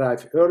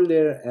arrive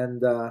earlier,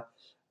 and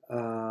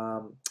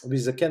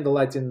with the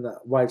candlelighting,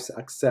 wives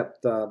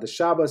accept the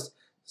Shabbos.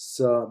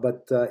 So,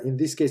 but in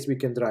this case, we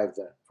can drive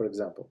there, for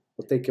example,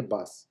 or take a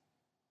bus.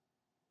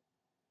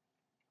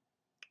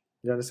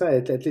 You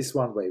understand? At least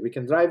one way. We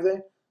can drive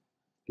there,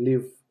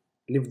 leave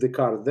the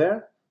car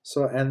there.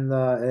 So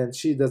and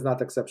she does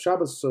not accept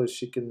Shabbos, so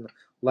she can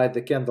light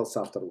the candles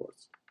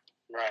afterwards.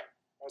 Right.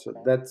 Okay.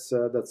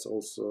 So that's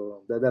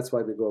also that's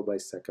why we go by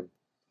second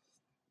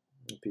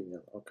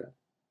opinion.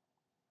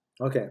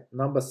 Okay.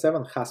 Number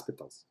 7,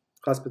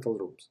 hospital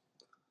rooms.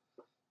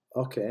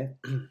 Okay,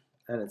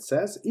 and it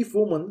says if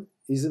woman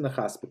is in a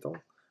hospital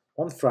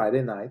on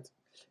Friday night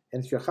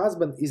and her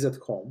husband is at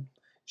home,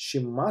 she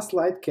must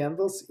light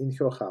candles in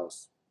her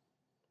house.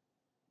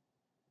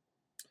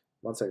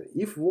 One second.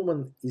 If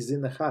woman is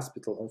in a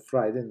hospital on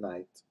Friday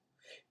night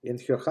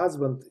and her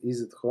husband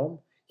is at home,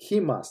 he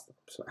must.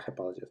 So I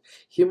apologize.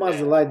 He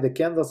must light the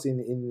candles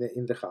in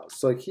the house.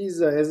 So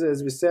he's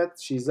as we said,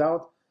 she's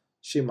out.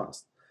 She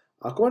must.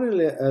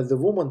 Accordingly, the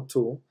woman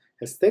too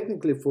has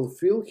technically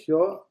fulfilled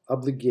her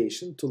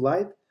obligation to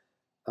light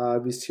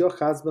with her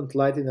husband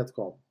lighting at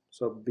home.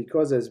 So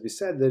because, as we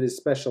said, there is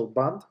special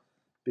bond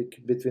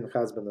between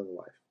husband and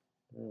wife.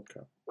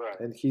 Okay, right.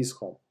 And he's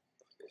home.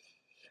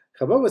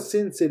 However,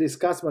 since it is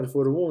customary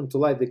for a woman to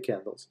light the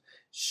candles,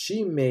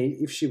 she may,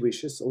 if she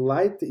wishes,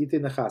 light it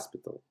in a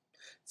hospital.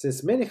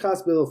 Since many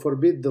hospitals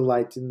forbid the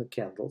lighting the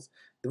candles,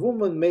 the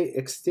woman may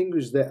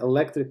extinguish the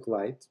electric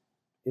light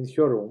in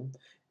her room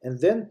and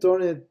then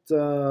turn it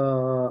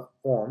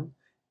on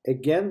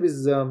again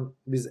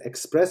with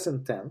express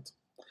intent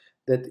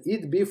that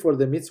it be for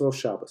the mitzvah of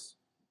Shabbos.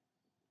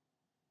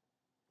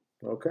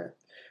 Okay.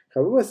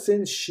 However,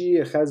 since she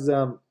has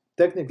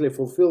technically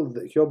fulfilled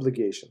her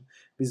obligation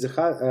with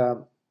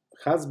the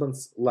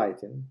husband's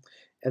lighting,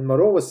 and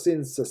moreover,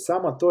 since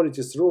some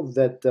authorities rule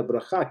that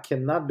bracha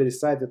cannot be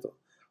recited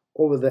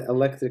over the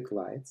electric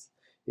lights,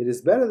 it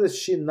is better that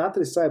she not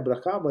recite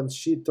bracha when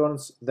she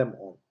turns them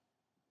on.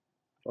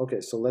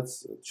 Okay, so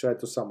let's try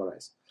to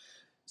summarize.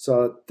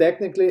 So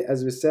technically,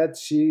 as we said,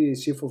 she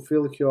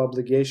fulfilled her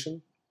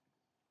obligation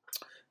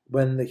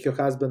when her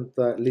husband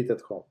lit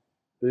at home.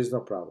 There is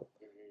no problem.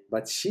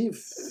 But she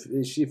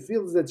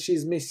feels that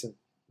she's missing,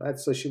 right?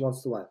 So she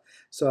wants to light.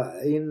 So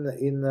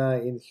in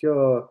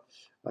her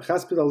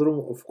hospital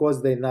room, of course,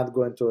 they're not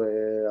going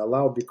to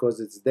allow because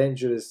it's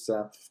dangerous.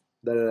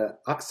 There are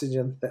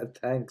oxygen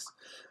tanks,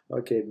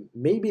 Okay,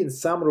 maybe in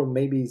some room,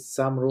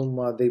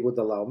 they would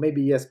allow.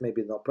 Maybe yes,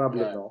 maybe no.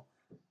 Probably no.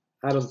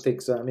 I don't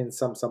think so. I mean,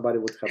 somebody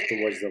would have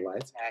to watch the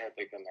lights. I don't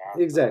think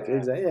they're Exactly.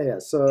 Yeah.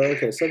 So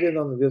okay, so we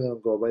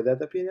don't go by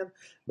that opinion.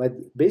 But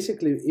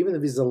basically, even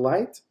with the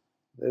light,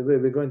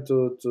 we're going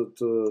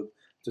to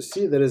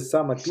see there is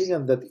some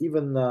opinion that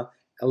even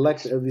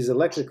with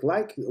electric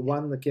light,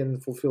 one can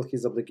fulfill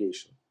his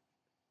obligation.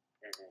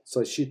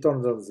 So she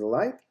turned on the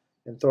light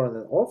and turned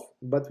it off,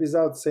 but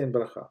without saying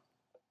bracha.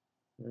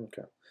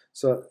 Okay.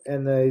 So,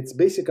 and it's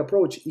basic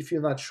approach. If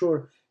you're not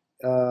sure,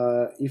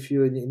 if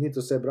you need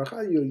to say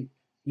bracha,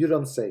 you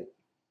don't say.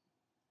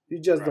 You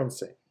just don't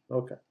say.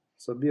 Okay.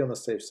 So be on the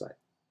safe side.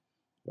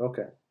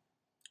 Okay.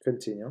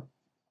 Continue.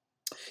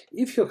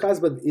 If your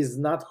husband is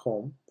not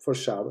home for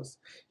Shabbos,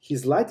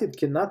 his lighted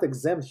cannot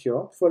exempt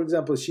her. For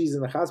example, she's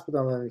in a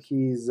hospital and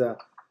he's, I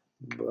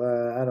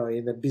don't know,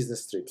 in a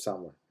business trip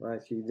somewhere,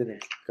 right? He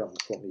didn't come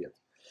home yet.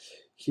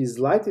 His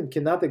lighting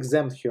cannot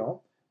exempt her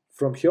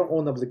from her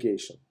own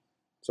obligation.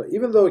 So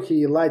even though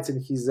he lights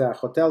in his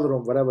hotel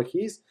room, wherever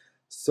he is,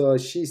 so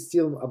she's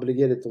still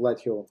obligated to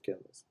light her own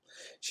candles.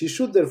 She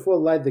should therefore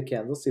light the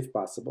candles if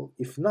possible.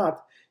 If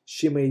not,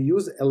 she may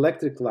use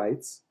electric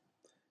lights,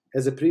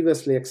 as I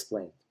previously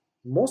explained.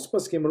 Most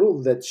poskim rule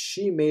that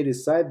she may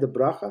recite the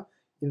bracha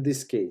in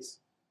this case.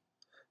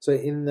 So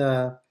in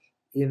a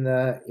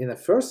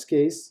first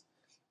case,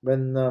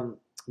 when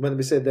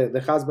we say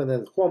the husband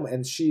at home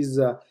and she's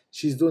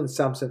doing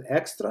something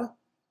extra,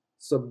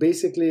 so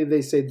basically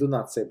they say do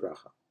not say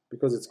bracha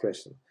because it's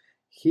questionable.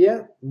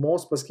 Here,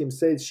 most poskim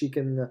say she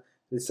can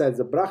recite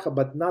the bracha,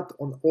 but not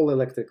on all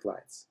electric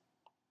lights.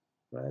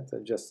 Right? I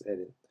just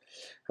added.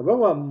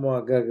 However,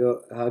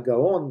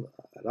 Gaon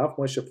Rav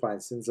Moshe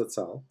Feinstein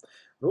Zatzal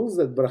rules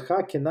that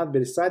bracha cannot be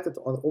recited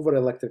on over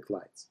electric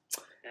lights.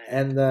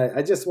 And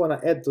I just want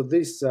to add to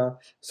this, so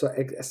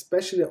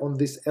especially on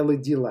these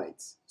LED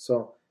lights.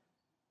 So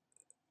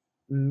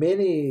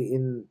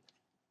in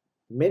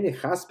many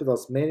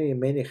hospitals,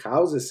 many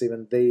houses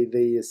even,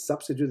 they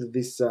substituted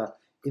these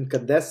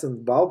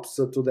incandescent bulbs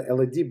to the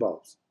LED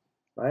bulbs,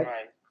 right?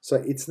 So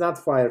it's not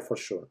fire for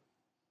sure.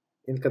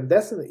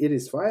 Incandescent, it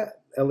is fire.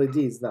 LED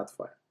is not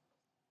fire.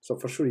 So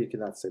for sure you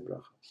cannot say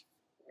bracha.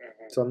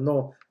 So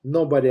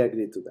nobody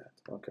agreed to that.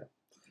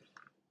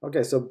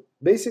 Okay. So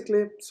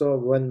basically, so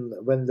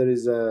when there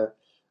is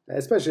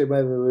especially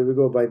when we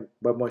go by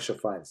Moshe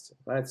Feinstein,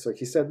 right? So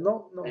he said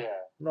no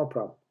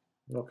problem.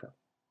 Okay.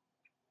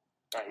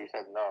 He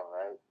said no,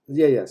 right?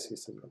 Yes, he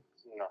said no.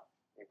 No.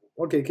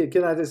 Okay,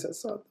 can I just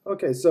so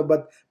okay? So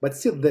but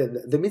still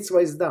the mitzvah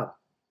is done.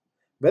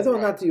 Whether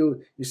or not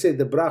you say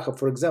the bracha,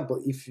 for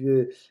example, if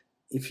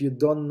you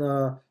don't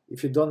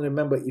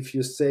remember, if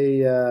you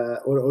say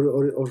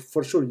or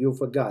for sure you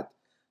forgot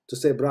to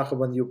say bracha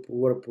when you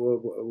were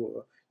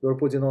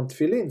putting on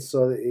tefillin,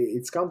 so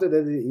it's counted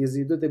as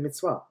you do the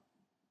mitzvah.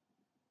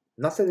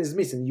 Nothing is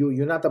missing.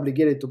 You're not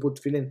obligated to put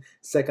tefillin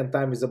second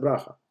time with a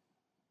bracha.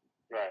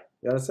 Right.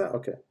 You understand?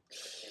 Okay.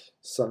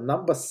 So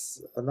number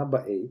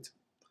 8,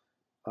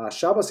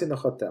 Shabbos in a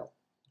hotel.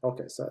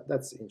 Okay, so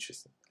that's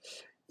interesting.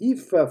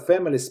 If a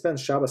family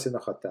spends Shabbos in a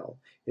hotel,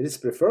 it is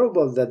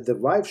preferable that the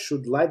wife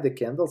should light the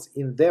candles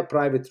in their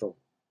private room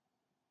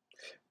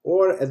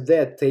or at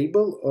their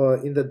table or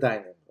in the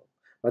dining room.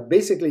 But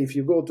basically, if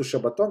you go to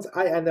Shabbatons,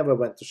 I never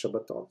went to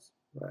Shabbatons,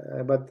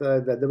 but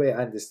the way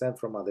I understand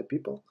from other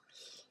people,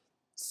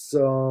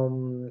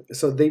 so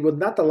they would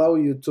not allow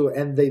you to,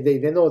 and they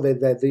know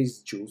that these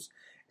Jews,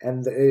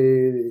 and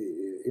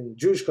in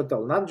Jewish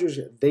hotel, non-Jewish,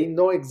 they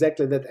know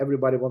exactly that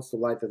everybody wants to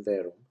light in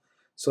their room.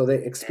 So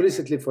they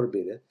explicitly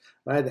forbid it,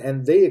 right?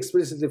 And they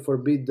explicitly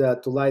forbid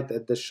to light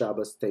at the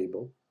Shabbos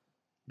table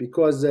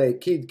because a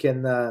kid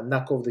can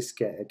knock off these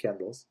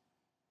candles.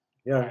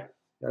 Yeah,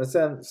 you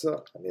understand?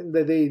 So I mean,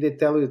 they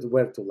tell you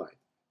where to light,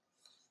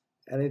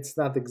 and it's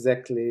not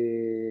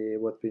exactly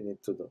what we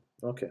need to do.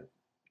 Okay.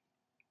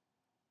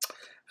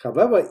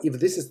 However, if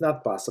this is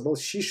not possible,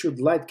 she should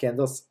light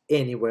candles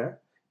anywhere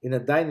in a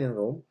dining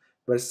room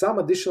where some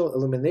additional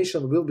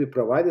illumination will be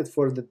provided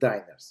for the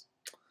diners.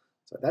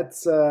 So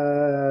that's,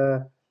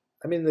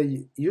 I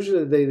mean,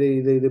 usually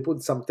they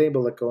put some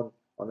table like on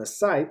a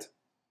side.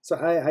 So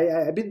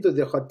I've been to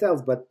the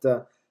hotels, but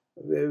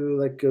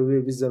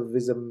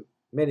with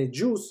many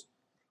Jews,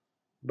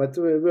 but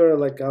we're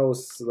like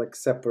house like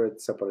separate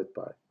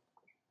part.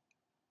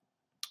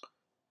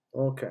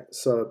 Okay,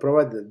 so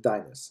provide the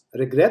diners.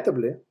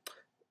 Regrettably,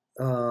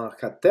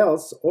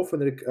 hotels often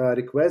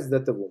request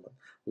that a woman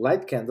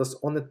light candles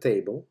on a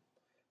table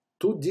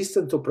too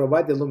distant to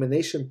provide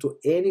illumination to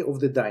any of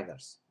the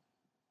diners.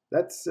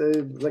 That's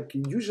like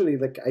usually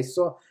like I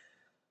saw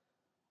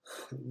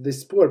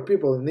these poor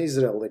people in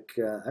Israel, like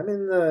I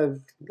mean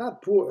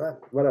not poor,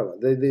 whatever.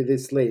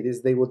 These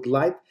ladies, they would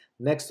light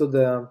next to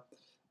the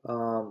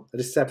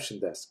reception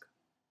desk.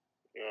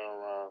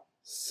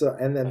 So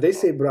and then they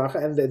say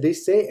bracha, and they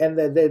say, and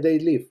they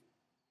leave.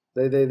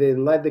 They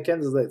light the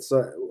candles.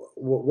 So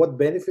what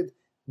benefit?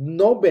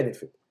 No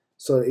benefit.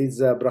 So it's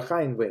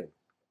bracha in vain.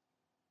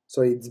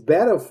 So it's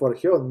better for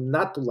her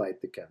not to light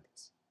the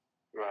candles.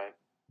 Right.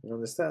 You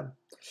understand?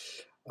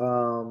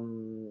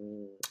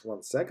 1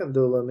 second.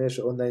 The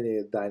illumination on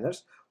any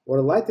diners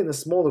or light in a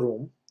small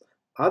room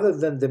other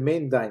than the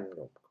main dining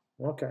room.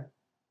 Okay.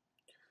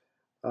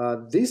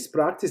 This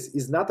practice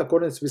is not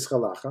accordance with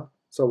halacha.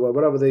 So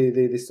wherever they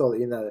install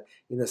in a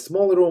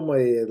small room,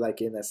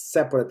 like in a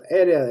separate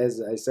area, as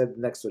I said,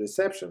 next to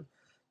reception.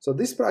 So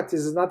this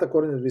practice is not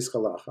according with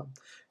halacha,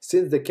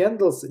 since the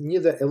candles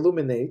neither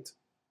illuminate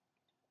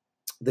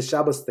the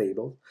Shabbos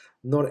table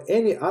nor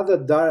any other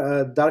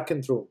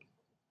darkened room.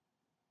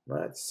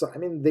 Right? So I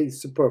mean, they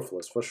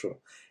superfluous for sure,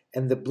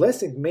 and the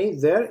blessing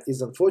made there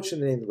is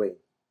unfortunately in vain,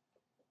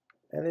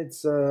 and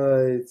it's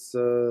a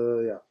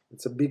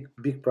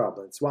big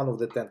problem. It's one of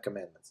the 10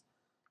 commandments,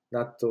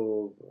 not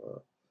to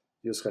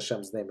use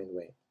Hashem's name in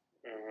vain.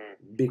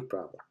 Big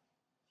problem.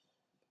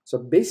 So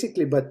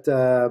basically, but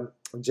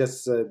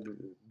just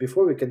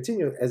before we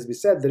continue, as we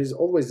said, there is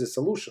always a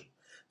solution.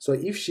 So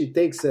if she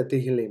takes a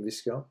Tehillim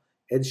with her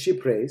and she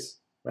prays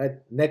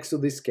right next to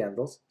these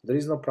candles, there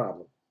is no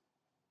problem.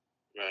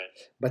 Right.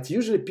 But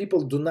usually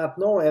people do not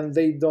know and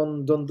they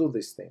don't do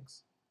these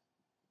things,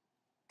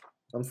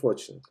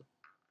 unfortunately.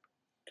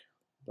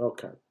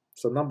 Okay,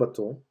 so number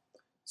 2.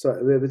 So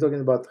we're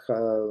talking about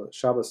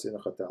Shabbos in a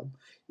hotel.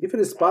 If it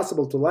is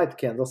possible to light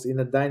candles in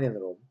a dining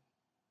room,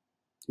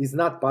 it's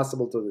not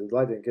possible to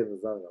light candles in the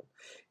dining room.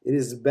 It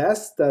is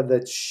best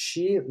that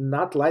she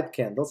not light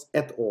candles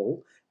at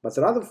all, but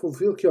rather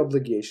fulfill her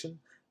obligation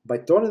by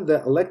turning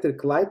the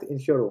electric light in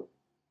her room,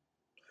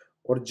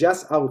 or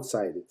just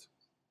outside it,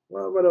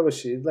 well, wherever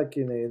she is, like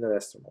in a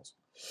restaurant also,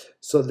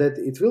 so that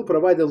it will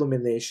provide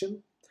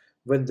illumination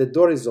when the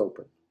door is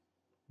open.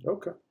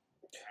 Okay.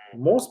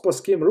 Most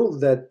poskim rule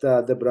that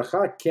the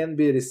bracha can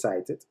be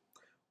recited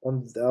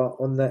on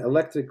the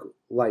electric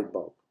light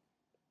bulb.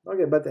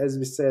 Okay, but as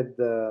we said,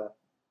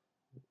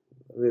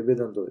 we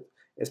don't do it.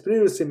 As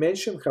previously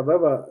mentioned,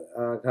 however,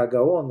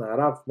 Hagaon,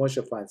 Rav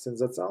Moshe Feinstein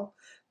Zatzal,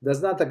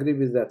 does not agree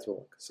with that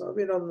rule. So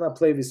we don't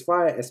play with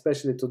fire,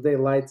 especially today.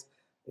 Lights,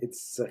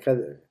 it's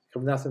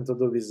have nothing to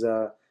do with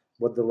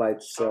what the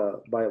lights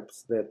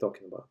bulbs they're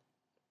talking about.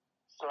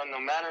 So no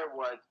matter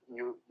what,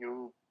 you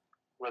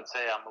let's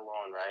say I'm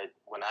alone, right?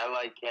 When I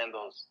light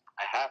candles,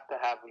 I have to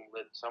have them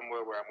lit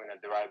somewhere where I'm going to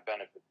derive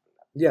benefit from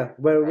them. Yeah,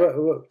 where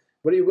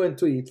are you going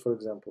to eat, for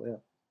example?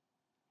 Yeah.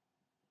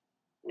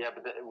 Yeah,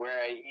 but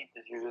where I eat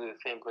is usually the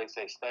same place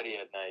I study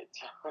at night.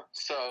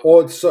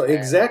 So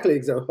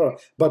exactly.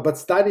 But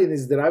studying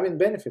is deriving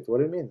benefit. What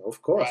do you mean?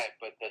 Of course. Right,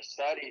 but the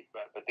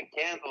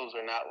candles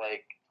are not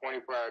like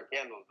 24-hour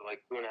candles. They're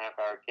like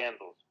 2.5-hour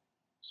candles.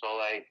 So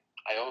like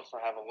I also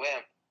have a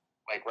lamp,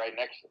 like right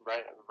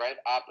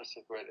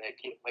opposite where they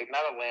keep, like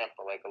not a lamp,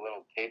 but like a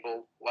little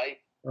table light.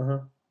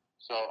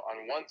 So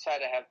on one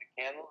side I have the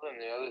candles,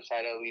 and the other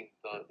side I leave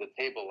the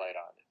table light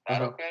on. Is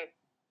that okay?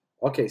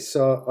 Okay,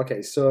 so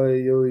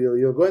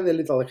you're going a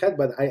little ahead,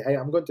 but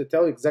I'm going to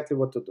tell you exactly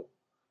what to do.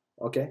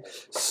 Okay,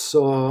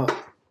 so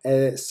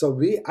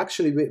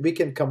we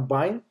can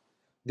combine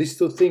these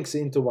two things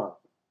into one.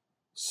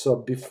 So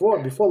before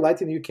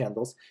lighting your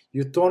candles,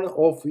 you turn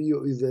off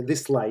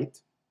this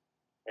light,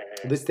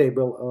 this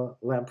table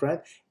lamp,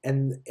 right?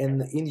 And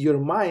in your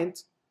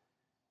mind,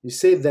 you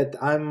say that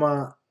I'm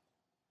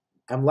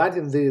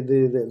lighting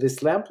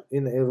this lamp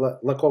in a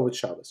Lakovit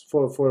Shabbos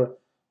for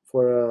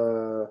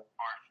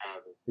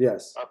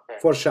yes, okay,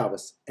 for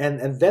Shabbos,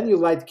 and then you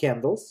light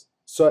candles.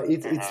 So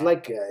it's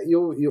like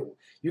you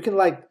can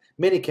light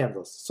many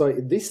candles. So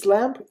this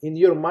lamp in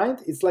your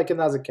mind, it's like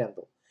another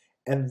candle,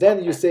 and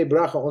then you say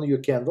bracha on your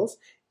candles,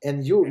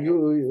 and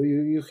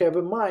you have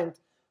in mind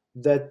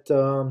that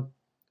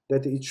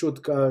that it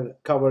should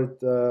cover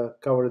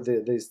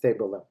this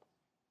table lamp.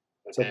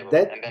 So and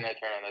then I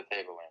turn on the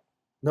table lamp.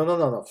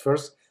 No.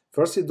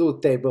 First you do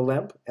table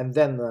lamp, and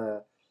then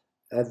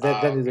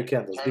you do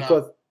candles.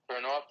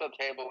 Turn off the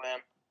table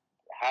lamp,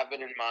 have it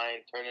in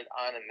mind, turn it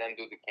on, and then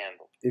do the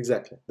candle.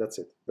 Exactly. That's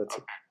it.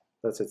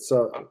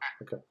 So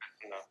okay.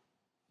 No.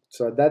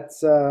 So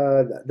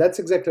that's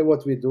exactly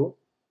what we do.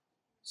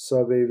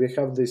 So we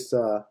have this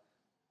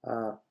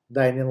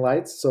dining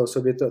lights. So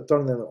we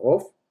turn them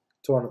off,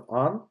 turn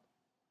on,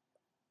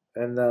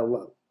 and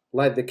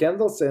light the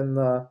candles,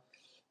 and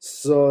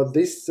so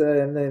this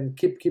and then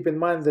keep in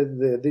mind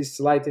that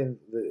this lighting,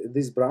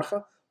 this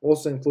bracha,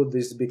 also include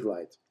this big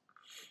light.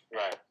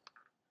 Right.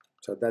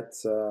 So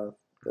that's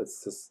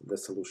the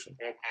solution.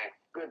 Okay,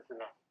 good to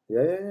know.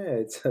 Yeah.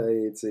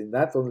 It's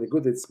not only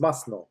good; it's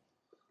must know.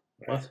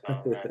 Must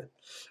know, right.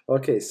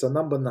 Okay, so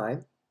number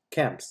 9,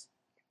 camps.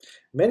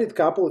 Married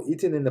couple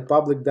eating in a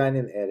public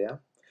dining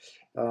area,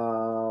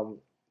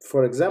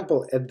 for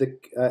example, at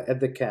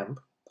the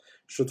camp,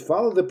 should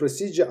follow the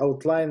procedure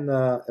outlined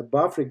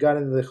above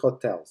regarding the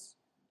hotels.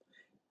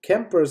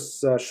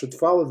 Campers should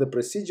follow the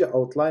procedure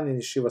outlined in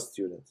yeshiva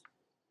students.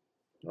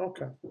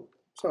 Okay.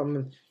 So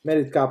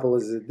married couple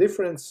is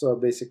different. So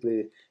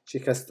basically, she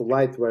has to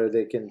light where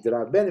they can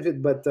derive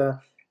benefit. But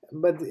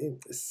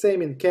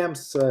same in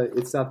camps.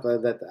 It's not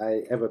that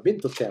I ever been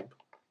to camp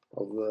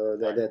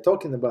that they're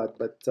talking about,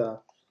 but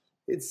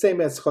it's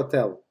same as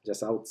hotel,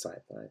 just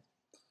outside, right?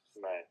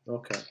 Right.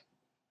 Okay.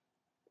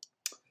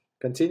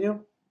 Continue?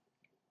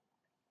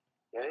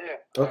 Yeah.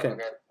 Okay. I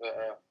got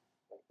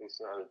at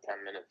least another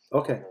 10 minutes.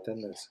 Okay, 10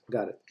 minutes.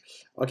 Got it.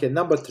 Okay,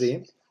 number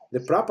 3, the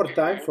proper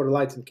time for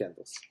lighting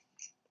candles.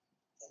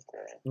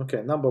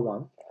 Okay, number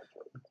 1,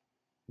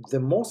 the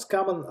most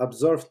common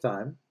observed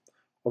time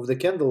of the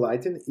candle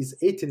lighting is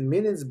 18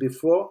 minutes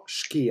before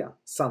Shkia,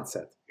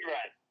 sunset.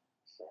 Right.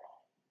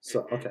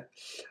 So, okay.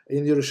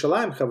 In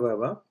Yerushalayim,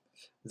 however,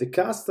 the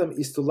custom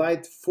is to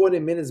light 40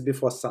 minutes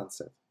before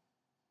sunset.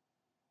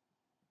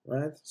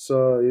 Right?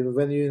 So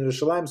when you're in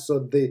Yerushalayim, so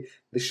the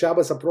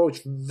Shabbos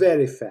approach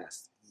very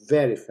fast,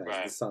 right.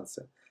 The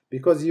sunset,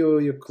 because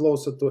you're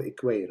closer to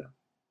equator.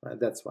 Right?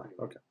 That's why.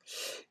 Okay.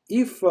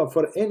 If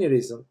for any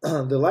reason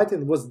the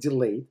lighting was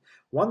delayed,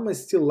 one may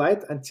still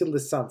light until the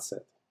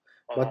sunset.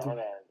 Hold on. Hold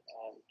on.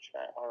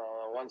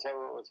 One second.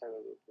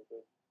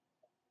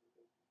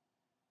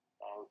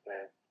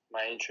 Okay.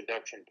 My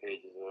introduction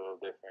page is a little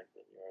different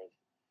than yours,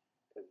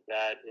 because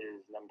that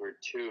is number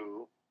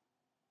 2,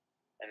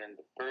 and then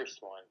the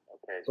first one.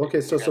 Okay.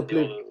 So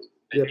please.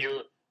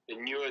 The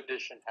new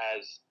edition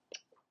has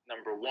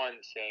number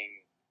 1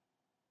 saying.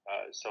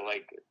 So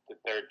like the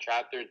 3rd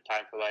chapter,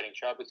 time for lighting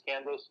Shabbos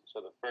candles.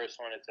 So the first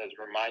one, it says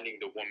reminding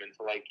the woman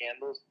to light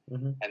candles.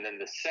 And then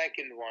the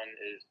second one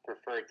is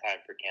preferred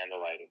time for candle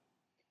lighting.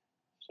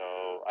 So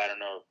I don't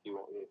know if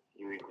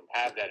you even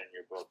have that in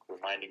your book,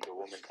 reminding the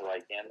woman to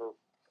light candles.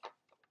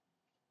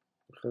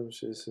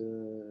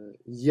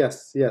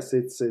 Yes,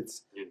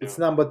 it's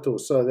number 2.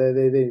 So they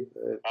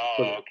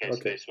okay, so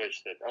they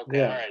switched it. Okay,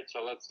 yeah. All right.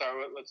 So let's start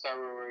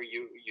where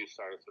you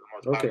started. So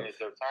the most common is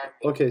their time.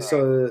 Okay,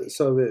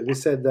 so we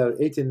said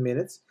 18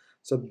 minutes.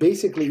 So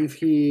basically, if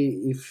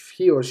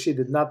he or she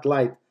did not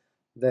light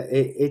the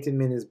 18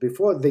 minutes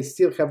before, they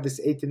still have this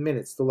 18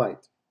 minutes to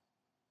light.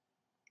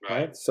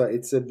 Right? So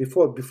it's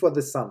before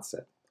the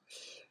sunset.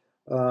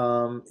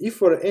 If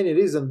for any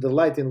reason the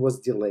lighting was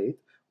delayed,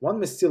 one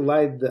may still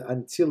light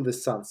until the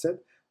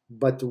sunset,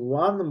 but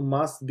one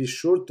must be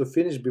sure to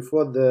finish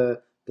before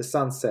the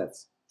sun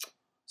sets.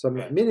 So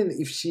meaning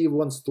if she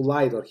wants to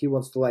light or he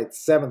wants to light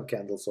 7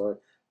 candles or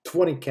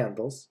 20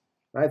 candles,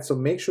 right? So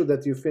make sure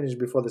that you finish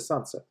before the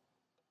sunset.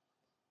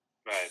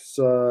 Right.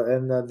 So,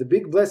 and the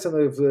big blessing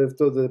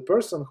to the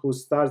person who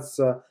starts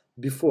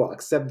before,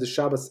 accept the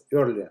Shabbos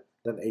earlier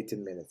than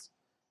 18 minutes,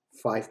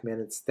 5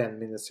 minutes, 10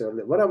 minutes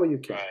earlier, whatever you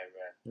can.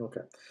 Right.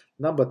 Okay.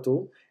 Number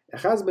 2, a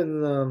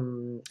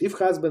husband, if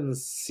husband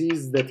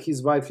sees that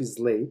his wife is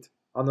late,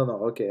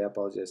 okay, I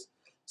apologize.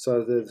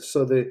 So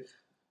the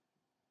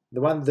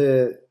one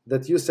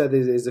that you said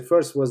is the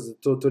first was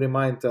to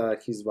remind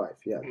his wife.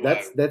 Yeah,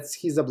 that's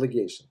his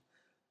obligation,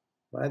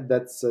 right?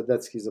 That's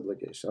his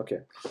obligation.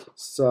 Okay.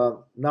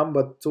 So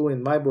number 2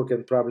 in my book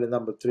and probably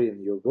number 3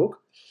 in your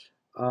book.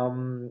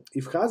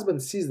 If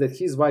husband sees that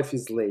his wife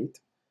is late,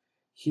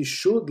 he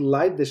should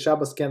light the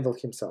Shabbos candle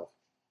himself.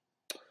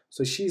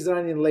 So she's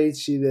running late.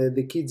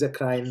 The kids are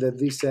crying that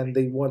this and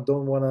they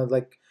don't want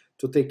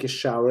to take a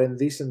shower and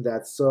this and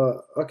that.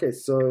 So okay,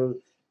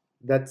 so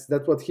that's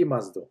what he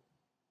must do.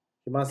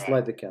 He must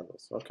light the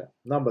candles. Okay.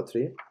 Number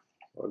 3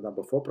 or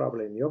number 4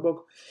 probably in your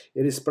book,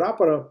 it is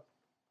proper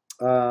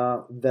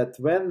that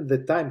when the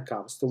time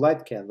comes to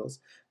light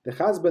candles, the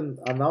husband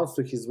announced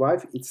to his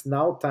wife, "It's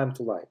now time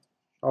to light."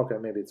 Okay,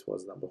 maybe it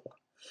was number 1.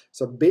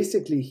 So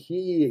basically,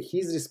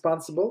 he's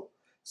responsible.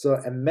 So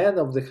a man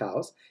of the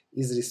house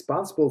is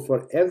responsible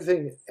for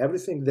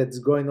everything that's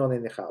going on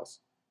in the house.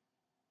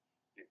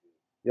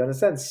 You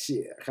understand?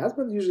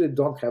 Husband usually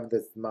don't have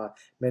that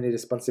many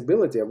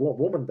responsibility. A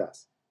woman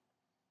does.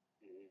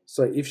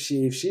 So if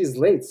she is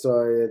late, so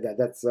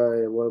that's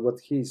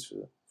what he's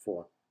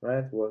for,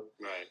 right?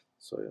 Right.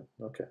 So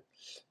okay.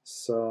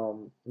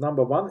 So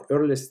number 1,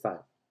 earliest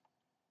time.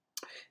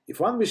 If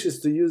one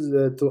wishes to use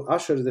to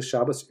usher the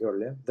Shabbos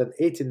earlier than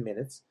 18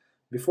 minutes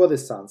before the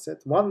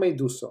sunset, one may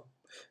do so.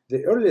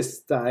 The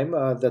earliest time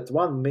that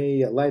one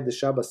may light the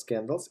Shabbos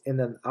candles in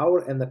 1.25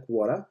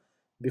 hours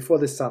before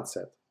the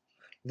sunset.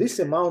 This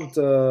amount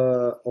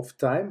of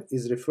time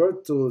is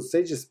referred to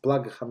sages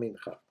plug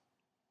hamincha.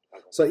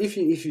 So if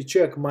you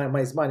check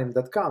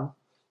myzmanim.com,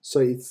 so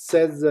it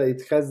says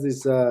it has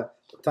this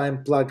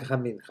time plug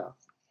hamincha.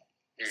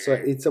 So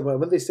it's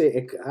when they say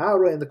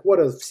 1.25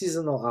 hours of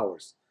seasonal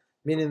hours,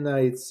 meaning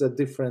it's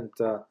different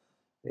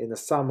in the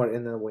summer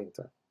and in the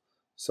winter.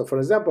 So, for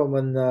example,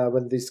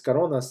 when this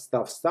Corona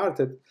stuff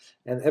started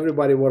and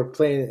everybody were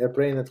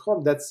praying at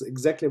home, that's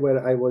exactly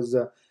where I was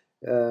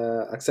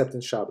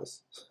accepting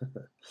Shabbos,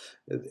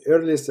 the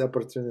earliest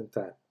opportune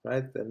time,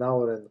 right? 1.25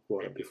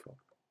 hours before.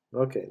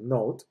 Okay,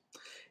 note.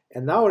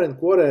 1.25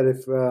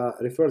 hours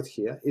referred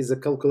here is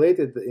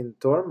calculated in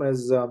term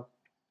as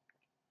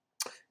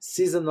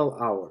seasonal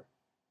hour.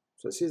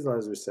 So seasonal,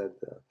 as we said,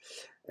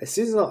 a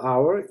seasonal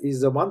hour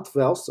is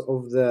 1/12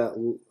 of the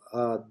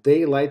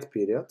daylight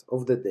period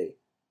of the day.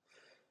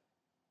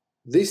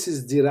 This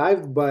is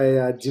derived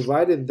by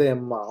dividing the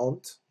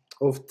amount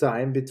of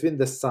time between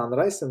the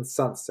sunrise and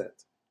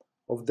sunset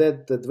of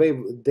that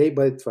day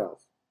by 12.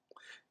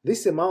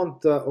 This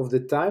amount of the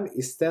time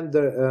is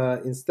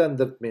in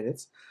standard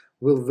minutes,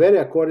 will vary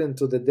according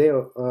to the day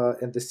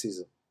and the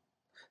season.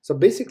 So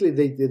basically,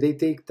 they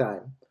take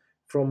time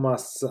from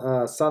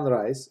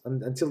sunrise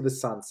until the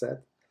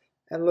sunset,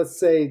 and let's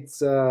say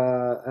it's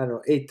I don't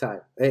know 8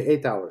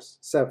 hours,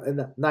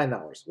 9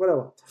 hours,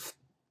 whatever,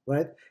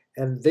 right?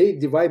 And they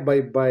divide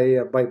by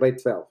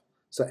 12.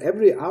 So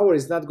every hour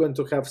is not going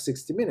to have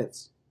 60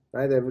 minutes,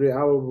 right? Every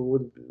hour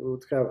would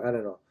have, I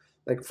don't know,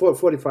 like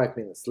 45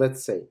 minutes,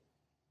 let's say.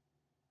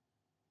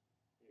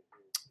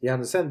 You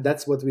understand?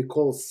 That's what we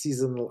call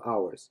seasonal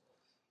hours.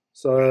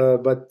 So,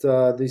 but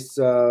this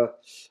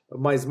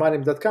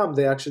myzmanim.com,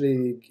 they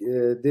actually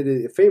did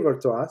a favor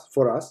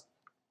for us,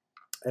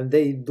 and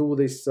they do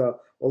this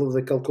all of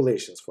the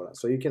calculations for us.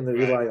 So you can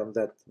rely on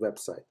that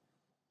website.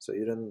 So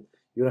you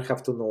don't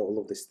have to know all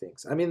of these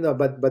things. I mean,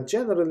 but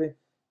generally,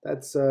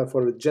 that's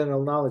for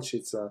general knowledge.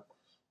 It's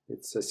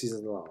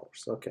seasonal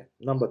hours. Okay,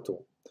 number 2.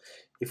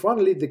 If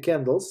one lit the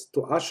candles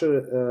to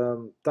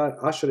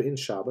usher in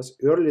Shabbos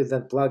earlier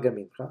than Plaga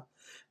Mincha,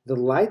 the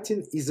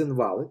lighting is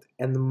invalid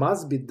and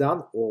must be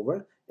done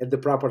over at the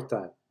proper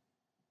time.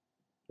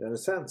 You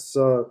understand?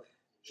 So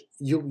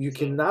you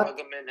cannot.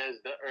 Plaga Mincha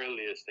is the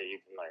earliest that you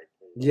can light.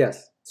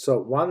 Yes.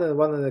 So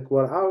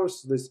 1.25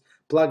 hours. This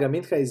Plaga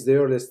Mincha is the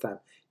earliest time.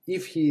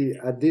 If he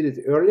did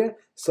it earlier,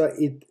 so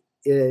it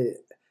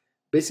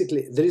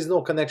basically there is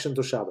no connection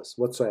to Shabbos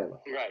whatsoever.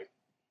 Right.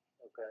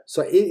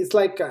 So it's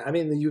like, I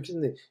mean, you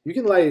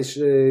can light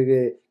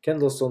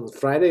candles on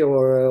Friday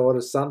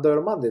or Sunday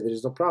or Monday. There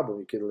is no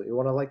problem. You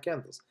want to light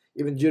candles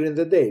even during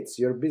the day. It's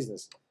your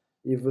business.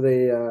 If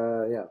they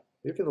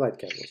you can light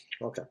candles.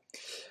 Okay,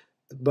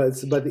 but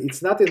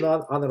it's not in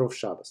honor of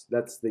Shabbos.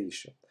 That's the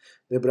issue.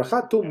 The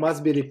bracha too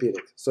must be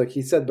repeated. So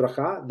he said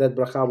bracha. That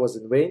bracha was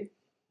in vain.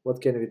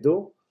 What can we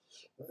do?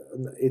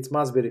 It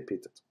must be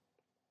repeated.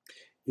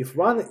 If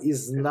one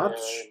is not,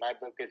 in my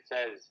book it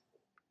says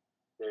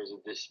there's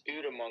a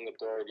dispute among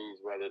authorities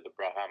whether the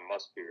bracha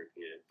must be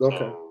repeated. Okay.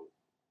 So,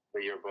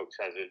 but your book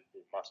says it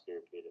must be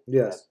repeated.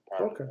 Yes.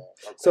 Okay.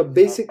 So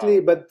basically,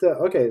 but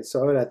okay.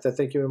 So all right.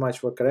 Thank you very much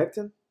for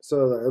correcting.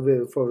 So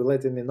for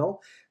letting me know.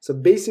 So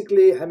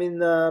basically, I mean,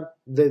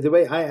 the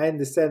way I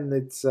understand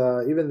it's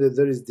even though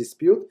there is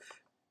dispute,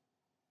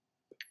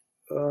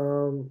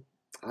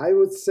 I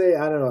would say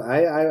I don't know.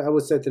 I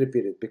would say to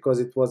repeat it because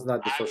it was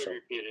not the I would social.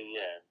 repeat it.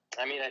 Yeah.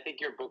 I mean, I think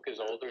your book is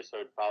older, so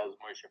it follows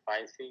Moshe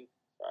Feinstein.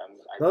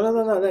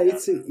 No.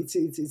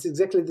 It's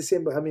exactly the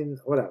same. But I mean,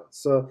 whatever.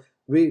 So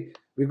we're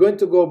going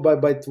to go by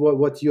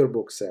what your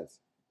book says.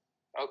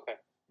 Okay.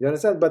 You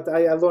understand? But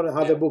I learned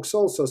other books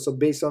also. So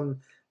based on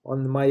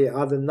my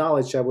other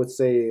knowledge, I would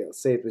say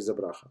it with a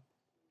bracha.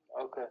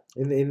 Okay.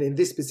 In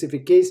this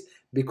specific case,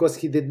 because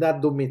he did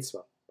not do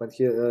mitzvah, but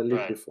he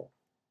lived before.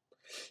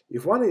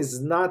 If one is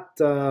not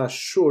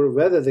sure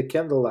whether the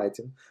candle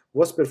lighting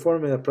was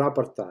performed in a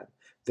proper time,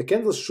 the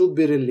candles should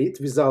be relit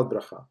without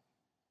bracha.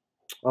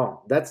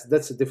 Oh,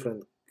 that's a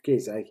different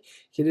case.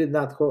 He did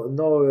not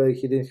know.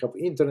 He didn't have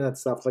internet,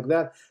 stuff like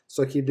that,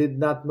 so he did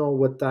not know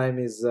what time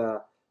is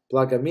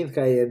Plaga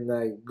Mincha,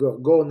 and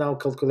go now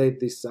calculate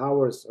these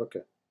hours.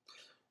 Okay,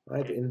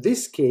 right. In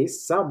this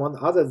case, someone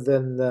other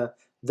than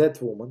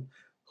that woman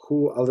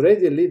who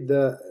already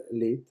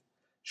lit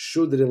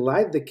should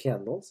relight the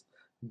candles,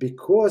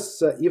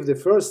 because if the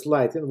first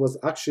lighting was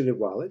actually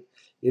valid,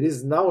 it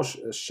is now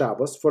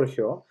Shabbos for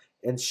her,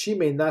 and she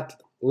may not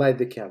light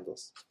the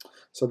candles.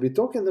 So we're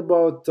talking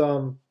about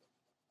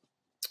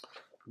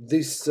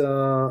this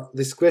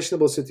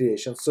questionable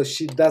situation. So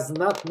she does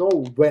not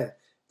know when.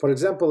 For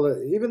example,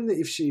 even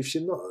if she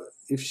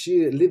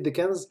lit the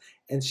candles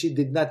and she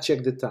did not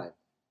check the time.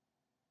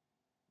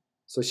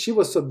 So she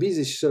was so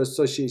busy,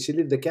 so she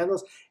lit the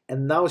candles,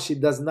 and now she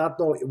does not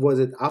know, was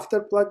it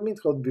after Plag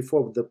Mincha or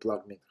before the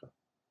Plag Mincha?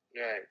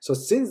 Right. So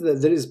since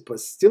there is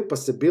still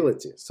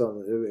possibility,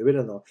 so we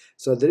don't know.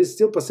 So there is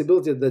still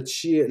possibility that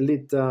she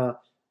lit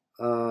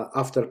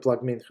after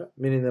Plag Mincha,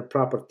 meaning a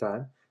proper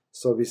time.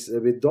 So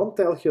we don't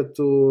tell her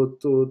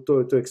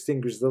to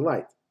extinguish the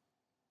light.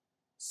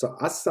 So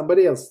ask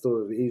somebody else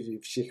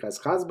if she has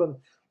husband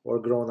or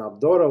grown-up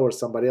daughter or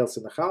somebody else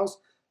in the house.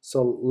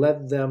 So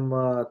let them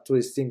to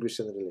extinguish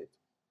and relate.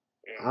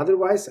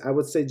 Otherwise, I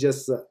would say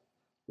just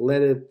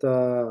let it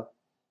run.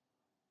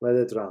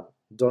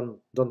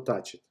 Don't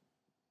touch it.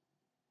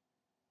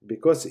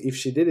 Because if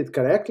she did it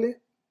correctly,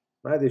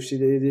 right? If she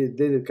did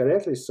it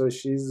correctly, so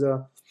she's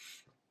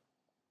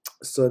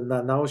so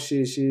now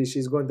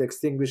she's going to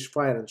extinguish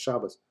fire on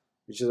Shabbos,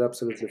 which is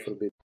absolutely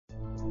forbidden.